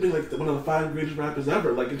 10. You might be like one of the 5 greatest rappers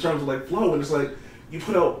ever, like in terms of like flow. And it's like you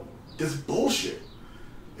put out this bullshit.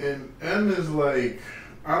 And M is like,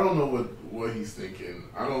 I don't know what he's thinking.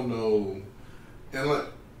 I don't know. And like,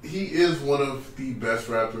 he is one of the best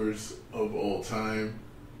rappers of all time,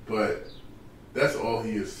 but that's all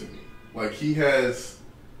he is to me. Like, he has,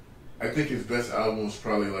 I think his best album was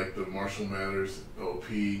probably like the Marshall Mathers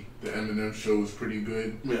LP. The Eminem Show was pretty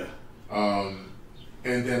good. Yeah.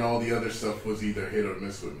 And then all the other stuff was either hit or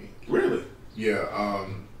miss with me. Really? Yeah.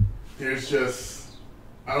 There's just,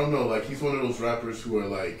 I don't know, like, he's one of those rappers who are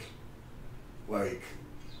like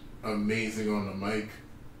amazing on the mic,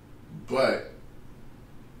 but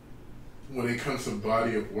when it comes to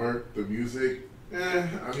body of work, the music,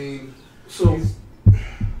 I mean, so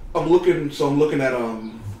I'm looking at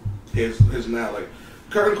his now, like,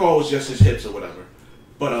 Curtain Call was just his hits or whatever,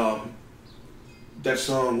 but that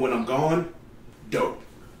song When I'm Gone, dope.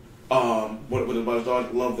 What about his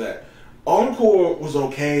dog? Love that. Encore was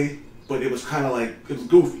okay, but it was kind of like, it was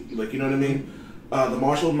goofy, like, you know what I mean? The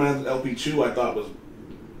Marshall Mathers LP2 I thought was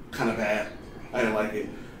kind of bad. I didn't like it.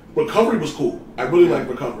 Recovery was cool. I really liked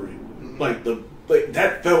Recovery. Like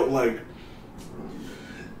that felt like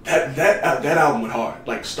that album went hard,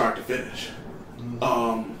 like start to finish.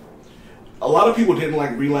 A lot of people didn't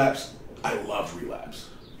like Relapse. I loved Relapse.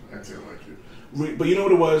 I didn't like it. But you know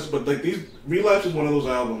what it was? But like these, Relapse is one of those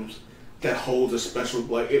albums that holds a special,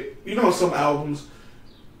 like, it. You know, some albums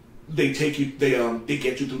they get you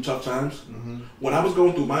through tough times. Mm-hmm. When I was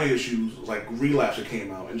going through my issues, like Relapse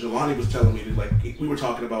came out, and Jelani was telling me that, like, we were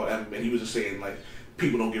talking about, and he was just saying, like,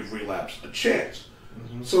 people don't give Relapse a chance.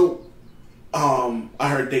 Mm-hmm. So I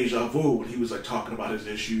heard Deja Vu when he was like talking about his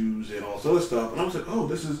issues and all this other stuff, and I was like,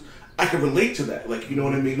 oh, I can relate to that. Like, you know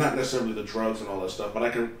what I mean? Not necessarily the drugs and all that stuff, but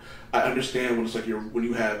I understand when it's like when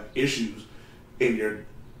you have issues and you're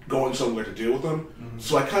going somewhere to deal with them. Mm-hmm.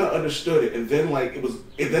 So I kind of understood it, and then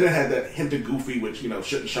it had that hint of goofy, which, you know,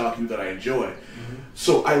 shouldn't shock you that I enjoy. Mm-hmm.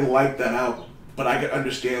 So I liked that album, but I could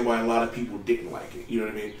understand why a lot of people didn't like it. You know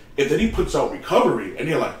what I mean? And then he puts out Recovery, and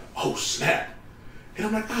you're like, oh snap! And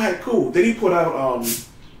I'm like, all right, cool. Then he put out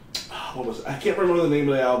what was it? I can't remember the name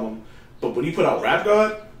of the album, but when he put out Rap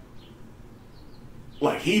God,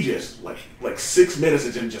 like he just like 6 minutes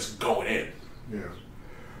of him just going in. Yeah.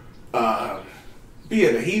 But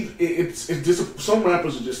yeah, it's just some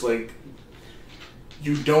rappers are just like,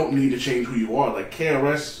 you don't need to change who you are. Like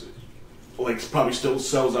KRS, like probably still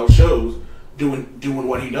sells out shows doing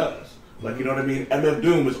what he does. Like, you know what I mean? MF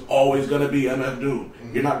Doom is always gonna be MF Doom.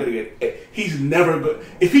 Mm-hmm. You're not gonna get. He's never good.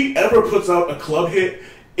 If he ever puts out a club hit,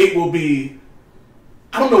 it will be.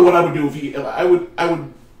 I don't know what I would do if he. I don't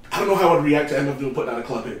know how I would react to MF Doom putting out a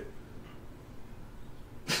club hit.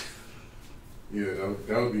 Yeah,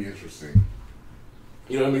 that would be interesting.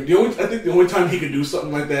 You know what I mean? I think the only time he could do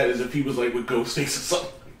something like that is if he was like with Ghostface or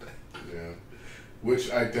something like that. Yeah,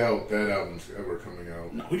 which I doubt that album's ever coming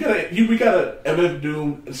out. No, we gotta MF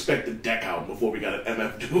Doom Inspect the Deck album before we got an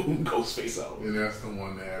MF Doom Ghostface album. And that's the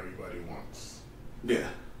one that everybody wants. Yeah,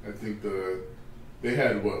 I think they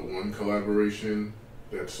had one collaboration,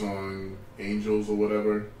 that song Angels or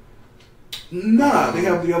whatever. Nah, they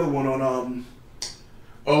have the other one on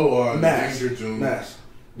Mask. Danger Doom. Mask.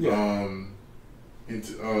 Yeah.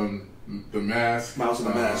 The Mask. Mouse and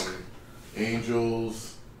the Mask.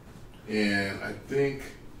 Angels, and I think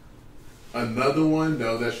another one that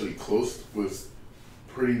was actually close, was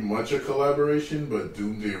pretty much a collaboration, but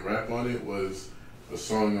Doom didn't rap on it, was a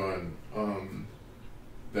song on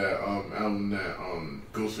that album that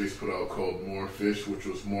Ghostface put out called More Fish, which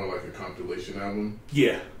was more like a compilation album.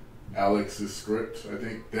 Yeah. Alex's Script, I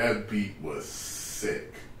think. That beat was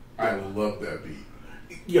sick. I love that beat.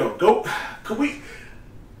 Yo,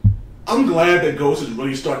 I'm glad that Ghost is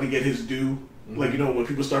really starting to get his due. Mm-hmm. Like, you know, when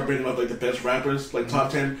people start bringing up like the best rappers, like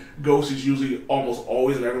top 10, Ghost is usually almost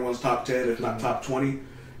always in everyone's top 10, if not top 20.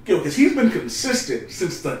 Yo, because he's been consistent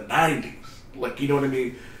since the 90s. Like, you know what I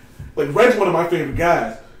mean? Like, Red's one of my favorite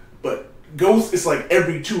guys, but Ghost, it's like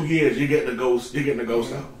every 2 years you're getting a Ghost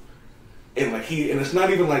album. And like and it's not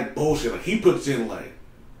even like bullshit. Like there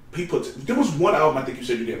was one album I think you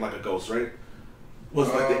said you didn't like a Ghost, right? Was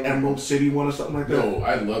it like the Emerald City one or something like that? No,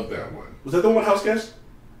 I love that one. Was that the one House Guest?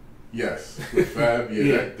 Yes, with Fab. Yeah,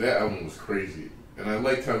 yeah. That album was crazy, and I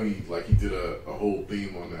liked how he did a whole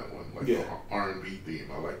theme on that one, like the R&B theme.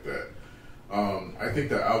 I like that. I think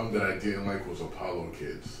the album that I didn't like was Apollo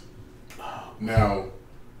Kids. Now,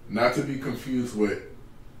 not to be confused with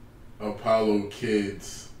Apollo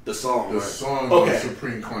Kids, the song on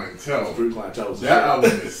Supreme Clientele. Supreme Clientele. That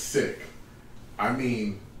album is sick. I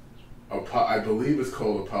mean, I believe it's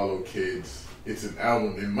called Apollo Kids. It's an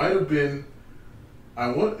album. It might have been.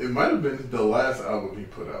 It might have been the last album he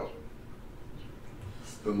put out.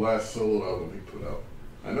 The last solo album he put out.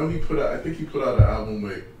 I know he put out. I think he put out an album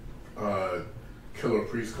with Killer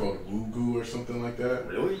Priest called Woo Goo or something like that.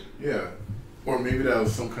 Really? Yeah. Or maybe that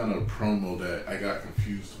was some kind of promo that I got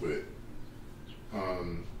confused with.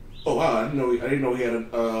 Oh wow! I didn't know he had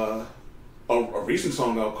a recent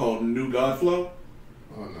song out called New God Flow.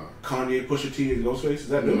 Oh no. Kanye, Pusha T, and Ghostface. Is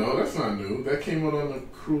that new? No, that's not new. That came out on the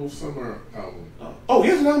Cruel Summer album. Oh, he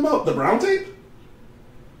has an album about the Brown Tape.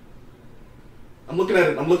 I'm looking at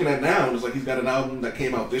it now, and it's like he's got an album that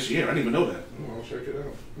came out this year. I didn't even know that. Oh, I'll check it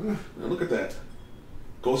out. Now look at that.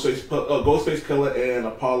 Ghostface Killer and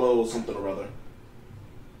Apollo something or other.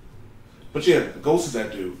 But yeah, Ghost is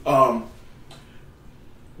that dude.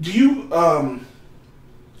 Do you all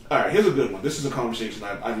right, here's a good one. This is a conversation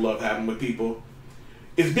I love having with people.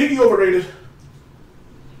 Is Biggie overrated?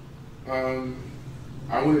 I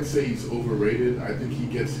wouldn't say he's overrated. I think he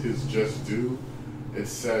gets his just due,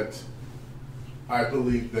 except I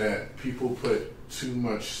believe that people put too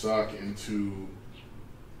much stock into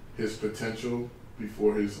his potential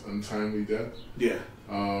before his untimely death. Yeah.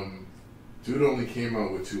 Dude only came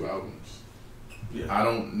out with 2 albums. Yeah. I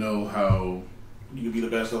don't know how you can be the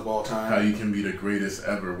best of all time. How you can be the greatest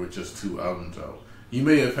ever with just 2 albums out. He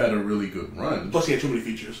may have had a really good run. Plus he had too many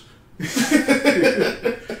features.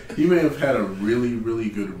 He may have had a really, really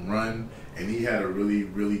good run, and he had a really,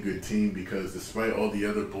 really good team, because despite all the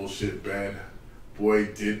other bullshit Bad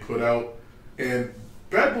Boy did put out, and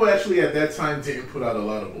Bad Boy actually at that time didn't put out a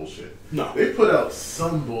lot of bullshit. No. They put out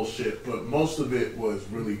some bullshit, but most of it was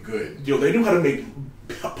really good. Yo, they knew how to make...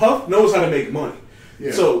 Puff knows how to make money.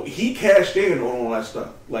 Yeah. So he cashed in on all that stuff.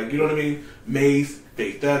 Like, you know what I mean? Mace,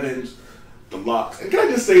 Faith Evans, The Locks. And can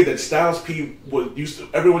I just say that Styles P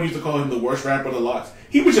everyone used to call him the worst rapper of The Locks.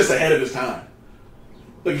 He was just ahead of his time.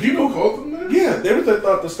 Like, People called him that? Yeah, they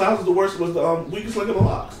thought the Styles was the worst, was the weakest link of The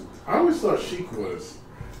Locks. I always thought Sheik was.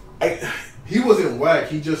 He wasn't whack.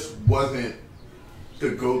 He just wasn't the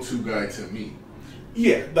go-to guy to me.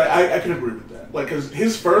 Yeah, I can agree with that. Like, cause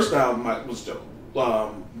his first album was dope.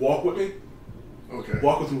 Walk With Me. Okay.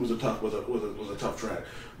 Walk With Me was a tough track,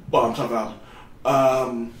 tough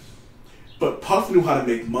album. But Puff knew how to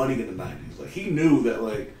make money in the '90s. Like, he knew that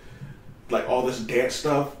like all this dance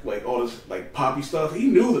stuff, like all this like poppy stuff. He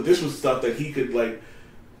knew that this was stuff that he could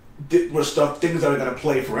things that are gonna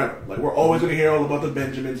play forever. Like, we're always gonna hear all about the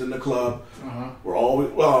Benjamins in the club. We're always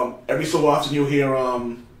every so often you'll hear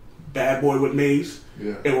Bad Boy with Maze.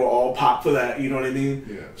 Yeah. And we're all pop for that, you know what I mean?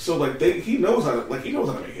 Yeah. So he knows how to make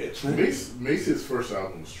hits. Man. Mace's first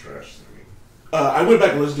album was trash to me. I went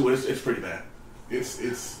back and listened to it. It's pretty bad.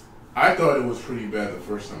 I thought it was pretty bad the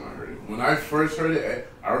first time I heard it. When I first heard it,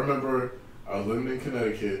 I remember I was living in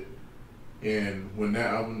Connecticut, and when that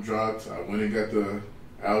album dropped, I went and got the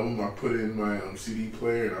album. I put it in my CD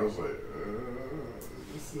player, and I was like,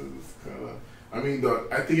 this is kind of... I mean,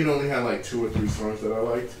 I think it only had like 2 or 3 songs that I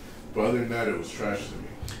liked, but other than that, it was trash to me.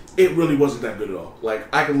 It really wasn't that good at all. Like,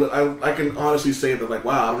 I can honestly say that, like,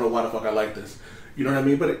 wow, I don't know why the fuck I like this. You know what I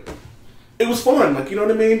mean? But it was fun. Like, you know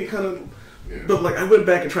what I mean? You kind of... Yeah. But, like, I went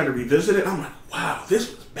back and tried to revisit it. I'm like, wow, this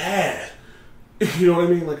was bad. You know what I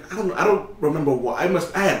mean? Like, I don't remember why.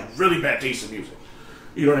 I had really bad taste in music.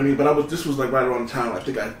 You know what I mean? But this was, like, right around the time I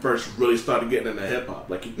think I first really started getting into hip-hop.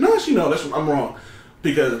 Like, no, actually, no, I'm wrong.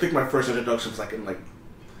 Because I think my first introduction was, like, in, like,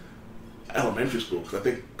 elementary school.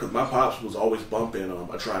 Because my pops was always bumping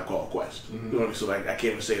A Tribe Called Quest. You know what I mean? So, like, I can't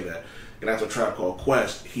even say that. And after A Tribe Called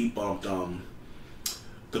Quest, he bumped,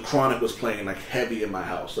 The Chronic was playing, like, heavy in my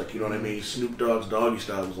house. Like, you know what I mean? Snoop Dogg's Doggy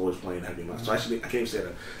Style was always playing heavy in my house. So actually, I can't even say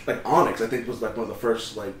that. Like, Onyx, I think, was, like, one of the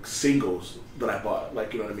first, like, singles that I bought.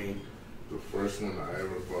 Like, you know what I mean? The first one I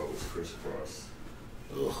ever bought was Criss Cross.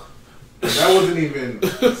 Ugh. And that wasn't even...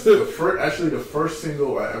 the first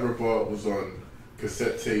single I ever bought was on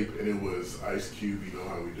cassette tape, and it was Ice Cube, You Know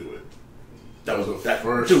How We Do It. That was the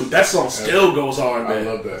first... Dude, that song still goes hard, man.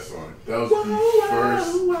 I love that song. That was the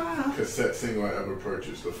first cassette single I ever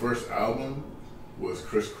purchased. The first album was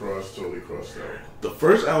Criss Cross, Totally Crossed Out. The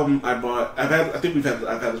first album I bought... I've had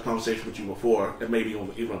this conversation with you before, and maybe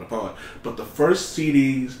even on the pod, but the first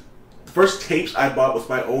CDs... The first tapes I bought with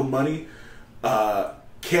my own money...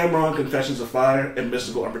 Cameron, Confessions of Fire, and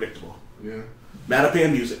Mystical Unpredictable. Yeah.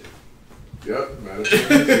 Matapan Music. Yep, Matapan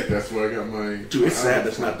Music. That's where I got my... Dude, it's sad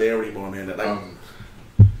that's not there anymore, man.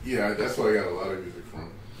 Yeah, that's where I got a lot of music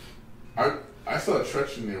from. I saw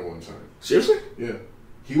Tretch in there one time. Seriously? Yeah.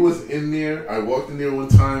 He was in there. I walked in there one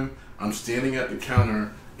time. I'm standing at the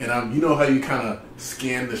counter, and you know how you kind of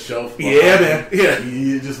scan the shelf? Yeah, man. Yeah.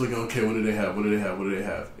 You're just looking, okay, what do they have? What do they have? What do they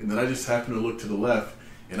have? And then I just happen to look to the left,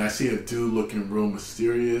 and I see a dude looking real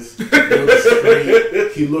mysterious, real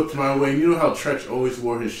straight. He looked my way. You know how Tretch always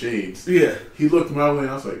wore his shades? Yeah. He looked my way, and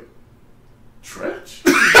I was like, Tretch?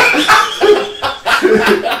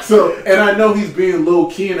 And I know he's being low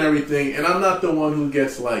key and everything, and I'm not the one who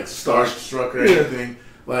gets like starstruck or anything.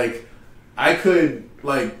 Like, I could,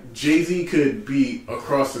 like, Jay-Z could be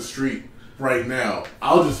across the street right now.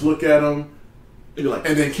 I'll just look at him and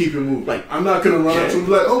then keep it moving. Like, I'm not gonna run up to him and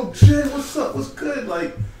be like, "Oh, Jay, what's up? What's good?"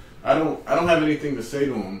 Like, I don't have anything to say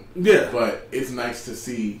to him. Yeah. But it's nice to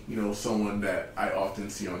see, someone that I often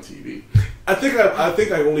see on TV. I think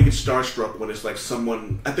I only get starstruck when it's like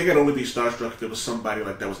someone. I think I'd only be starstruck if it was somebody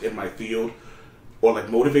like that was in my field or like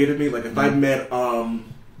motivated me. Like if I met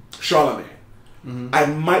Charlamagne, I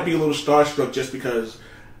might be a little starstruck just because,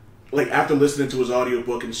 like, after listening to his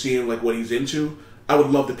audiobook and seeing like what he's into, I would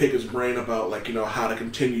love to pick his brain about like how to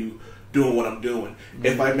continue doing what I'm doing.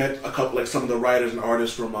 If I met a couple, like some of the writers and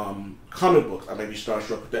artists from comic books, I might be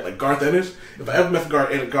starstruck with that. Like Garth Ennis. If I ever met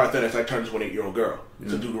Garth Ennis, I turned to an 8-year-old girl.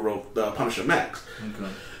 It's a dude who wrote Punisher Max. Okay.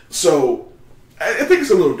 So I think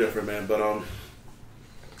it's a little different, man. But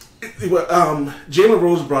Jalen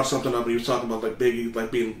Rose brought something up, and he was talking about like Biggie,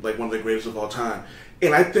 like being like one of the greatest of all time.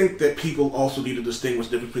 And I think that people also need to distinguish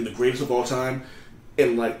the difference between the greatest of all time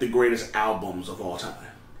and like the greatest albums of all time.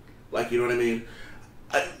 Like, you know what I mean?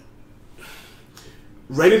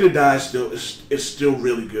 Ready to Die is still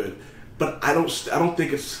really good, but I don't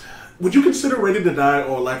think it's. Would you consider Ready to Die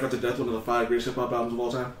or Life After Death one of the 5 greatest hip hop albums of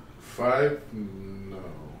all time? 5? No.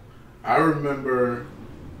 I remember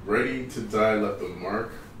Ready to Die left a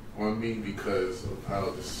mark on me because of how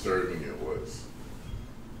disturbing it was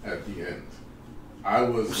at the end. I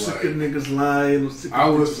was sick like... of niggas lying. Sick of I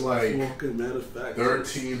was niggas like walking, matter of fact,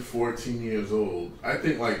 13, 14 years old. I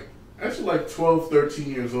think like, actually like 12,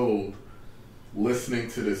 13 years old listening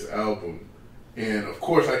to this album. And of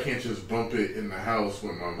course I can't just bump it in the house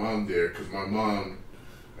with my mom there because my mom,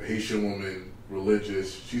 a Haitian woman,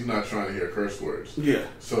 religious, she's not trying to hear curse words. Yeah.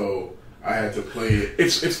 So I had to play it.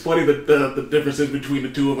 It's funny that the differences between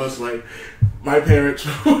the two of us. Like my parents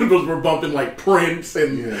were bumping like Prince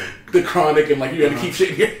and the Chronic, and like you had to keep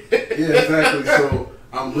shit here. Yeah, exactly. So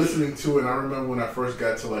I'm listening to it. And I remember when I first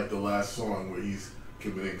got to like the last song where he's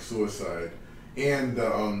committing suicide, and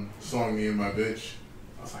the song "Me and My Bitch."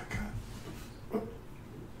 I was like, God,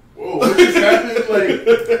 whoa, what just happened? Like,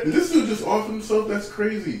 did this dude just off himself? That's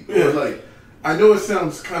crazy. Yeah. Or like, I know it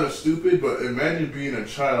sounds kind of stupid, but imagine being a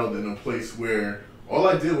child in a place where all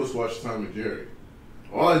I did was watch Tom and Jerry.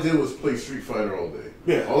 All I did was play Street Fighter all day.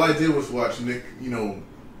 Yeah. All I did was watch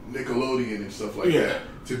Nickelodeon and stuff like that.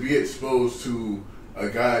 To be exposed to a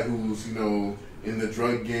guy who's, in the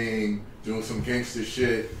drug game, doing some gangster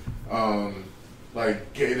shit,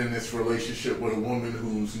 like getting in this relationship with a woman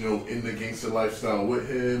who's, in the gangster lifestyle with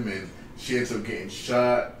him, and she ends up getting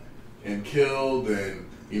shot and killed, and,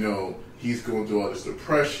 he's going through all this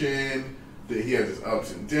depression, that he has his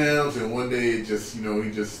ups and downs, and one day it just,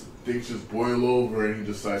 things just boil over and he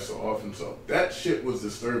decides to off himself. That shit was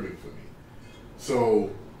disturbing for me.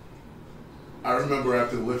 So I remember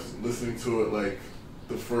after listening to it like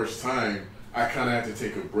the first time, I kind of had to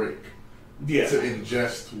take a break to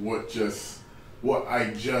ingest what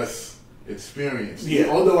I just experienced. Yeah.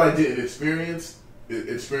 Although I didn't experience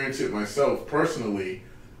it myself personally,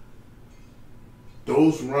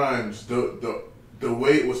 those rhymes, the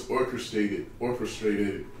way it was orchestrated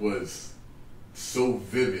was so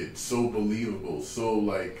vivid, so believable, so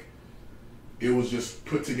like it was just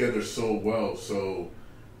put together so well. So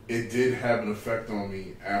it did have an effect on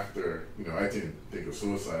me after, I didn't think of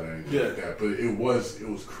suicide or anything like that, but it was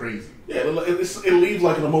crazy. Yeah, it leaves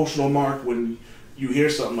like an emotional mark when you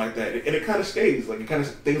hear something like that, and it kind of stays. Like, it kind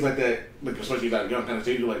of, things like that, like, especially that young, kind of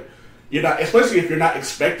stays. You're like, you're not, especially if you're not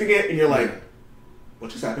expecting it, and you're like, what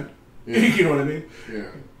just happened? Yeah. You know what I mean? Yeah.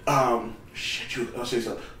 I'll say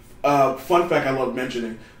something. Fun fact I love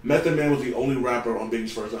mentioning, Method Man was the only rapper on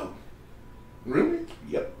Biggie's first album. Really?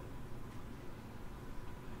 Yep.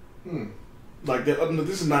 Like,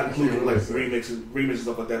 this is not including like remixes and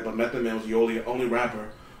stuff like that, but Method Man was the only rapper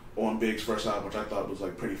on Big's first album, which I thought was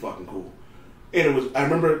like pretty fucking cool. And it was, I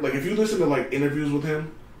remember, like, if you listen to like interviews with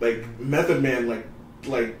him, like Method Man like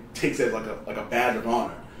takes it like a badge of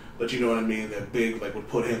honor. But you know what I mean? That Big like would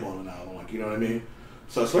put him on an album, like, you know what I mean?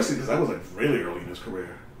 So especially because that was like really early in his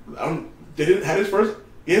career. His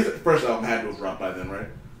first album had to have dropped by then, right?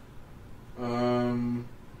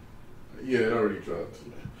 Yeah, it already dropped.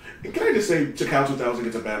 And can I just say, Cal 2000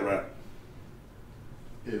 gets a bad rap?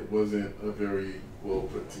 It wasn't a very well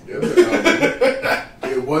put together album.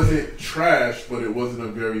 It wasn't trash, but it wasn't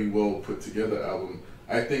a very well put together album.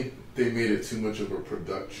 I think they made it too much of a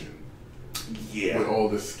production. Yeah. With all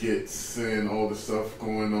the skits and all the stuff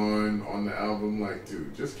going on the album. Like,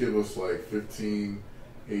 dude, just give us like 15,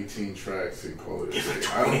 18 tracks and call it a day. Like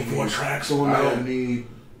 24 tracks on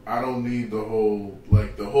I don't need the whole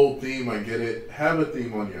theme. I get it. Have a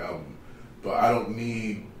theme on your album, but I don't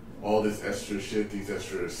need all this extra shit, these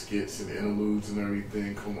extra skits and interludes and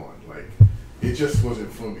everything. Come on, like, it just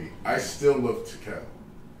wasn't for me. I still love Tikal.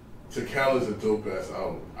 Tikal is a dope ass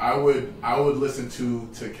album. I would listen to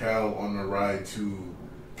Tikal on the ride to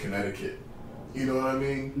Connecticut. You know what I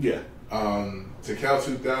mean? Yeah. Tikal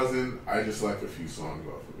 2000, I just like a few songs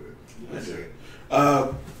off of it. That's it.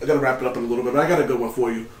 I gotta wrap it up in a little bit, but I got a good one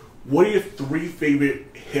for you. What are your 3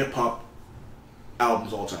 favorite hip hop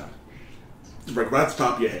albums all time? Just right off the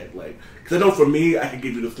top of your head, like, because I know for me, I can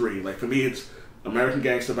give you the 3. Like, for me, it's American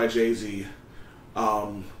Gangster by Jay-Z,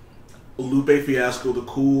 Lupe Fiasco, The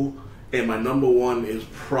Cool, and my number 1 is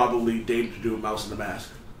probably Dame to Do, Mouse in the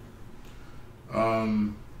Mask.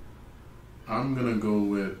 I'm gonna go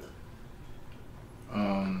with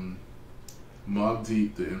Mobb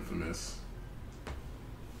Deep, The Infamous.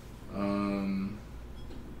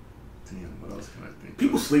 What else can I think?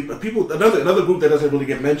 People sleep. Another group that doesn't really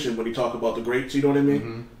get mentioned when you talk about the greats. You know what I mean?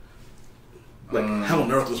 Mm-hmm. Like, Hell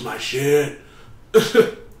on Earth was my shit.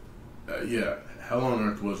 Yeah, Hell on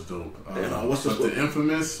Earth was dope. What's The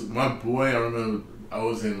Infamous? My boy, I remember I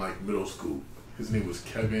was in like middle school. His name was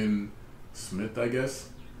Kevin Smith, I guess,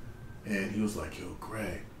 and he was like, "Yo,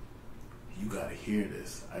 Greg, you gotta hear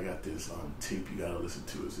this. I got this tape you gotta listen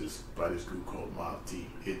to. It's this by this group called Mob D.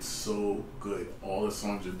 It's so good. All the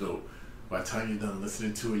songs are dope. By the time you're done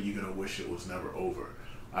listening to it, you're gonna wish it was never over.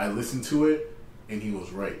 I listened to it, and he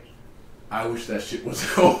was right. I wish that shit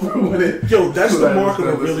was over with it. Yo, that's the mark of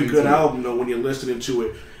a really good album, though, when you're listening to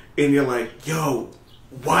it, and you're like, yo,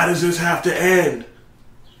 why does this have to end?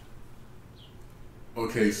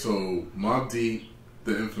 Okay, so Mob D,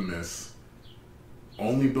 the infamous,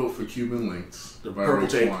 Only Built for Cuban Links by Purple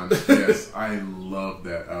Tape. Raekwon. Yes, I love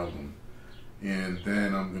that album. And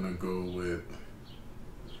then I'm gonna go with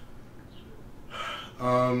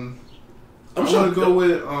I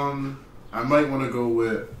might want to go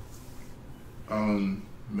with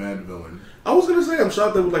Mad Villain. I was gonna say, I'm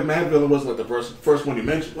shocked that like Mad Villain wasn't like the first one you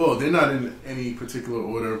mentioned. Well, they're not in any particular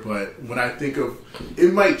order, but when I think of,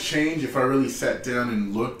 it might change if I really sat down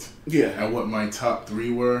and looked at what my top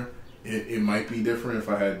 3 were. It might be different if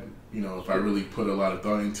I had, if I really put a lot of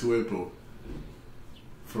thought into it. But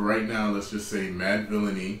for right now, let's just say Mad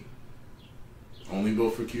Villainy, Only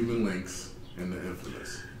Built for Cuban Links, and The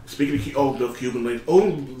Infamous. Speaking of Built for Cuban Links,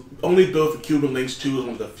 Only Built for Cuban Links 2 is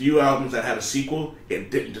one of the few albums that had a sequel and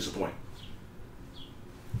didn't disappoint.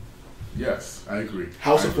 Yes, I agree.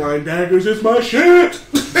 House of Flying Daggers is my shit.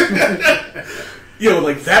 Yo,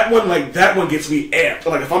 like that one gets me amped.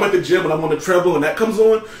 Like if I'm at the gym and I'm on the treadmill and that comes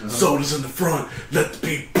on, sodas in the front, let the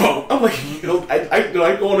beat pump. I'm like,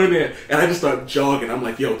 I go in there and I just start jogging. I'm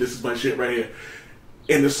like, yo, this is my shit right here.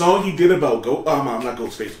 And the song he did about I'm not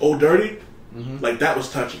Ghostface, Oh Dirty, like that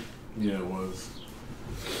was touching. Yeah, it was.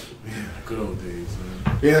 Yeah, good old days,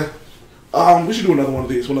 man. Yeah. We should do one of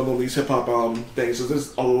these hip hop things. So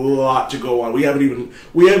there's a lot to go on. We haven't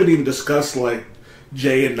even discussed like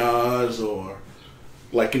Jay and Nas or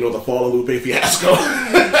like the Fall of Lupe Fiasco.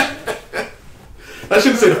 I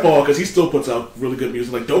shouldn't say the Fall because he still puts out really good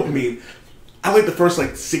music. Like Dopamine, I like the first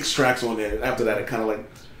like 6 tracks on there. After that, it kind of like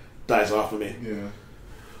dies off for me. Yeah.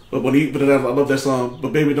 But I love that song.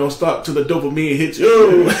 But baby, don't stop till the dopamine hits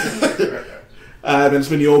you. It's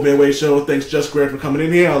been the Old Man Wade Show. Thanks, Just Greg, for coming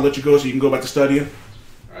in here. I'll let you go so you can go back to studying.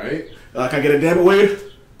 All right. Can I get a damn it, Wade?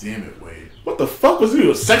 Damn it, Wade. What the fuck was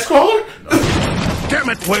you, a sex caller? Damn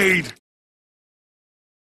it, Wade!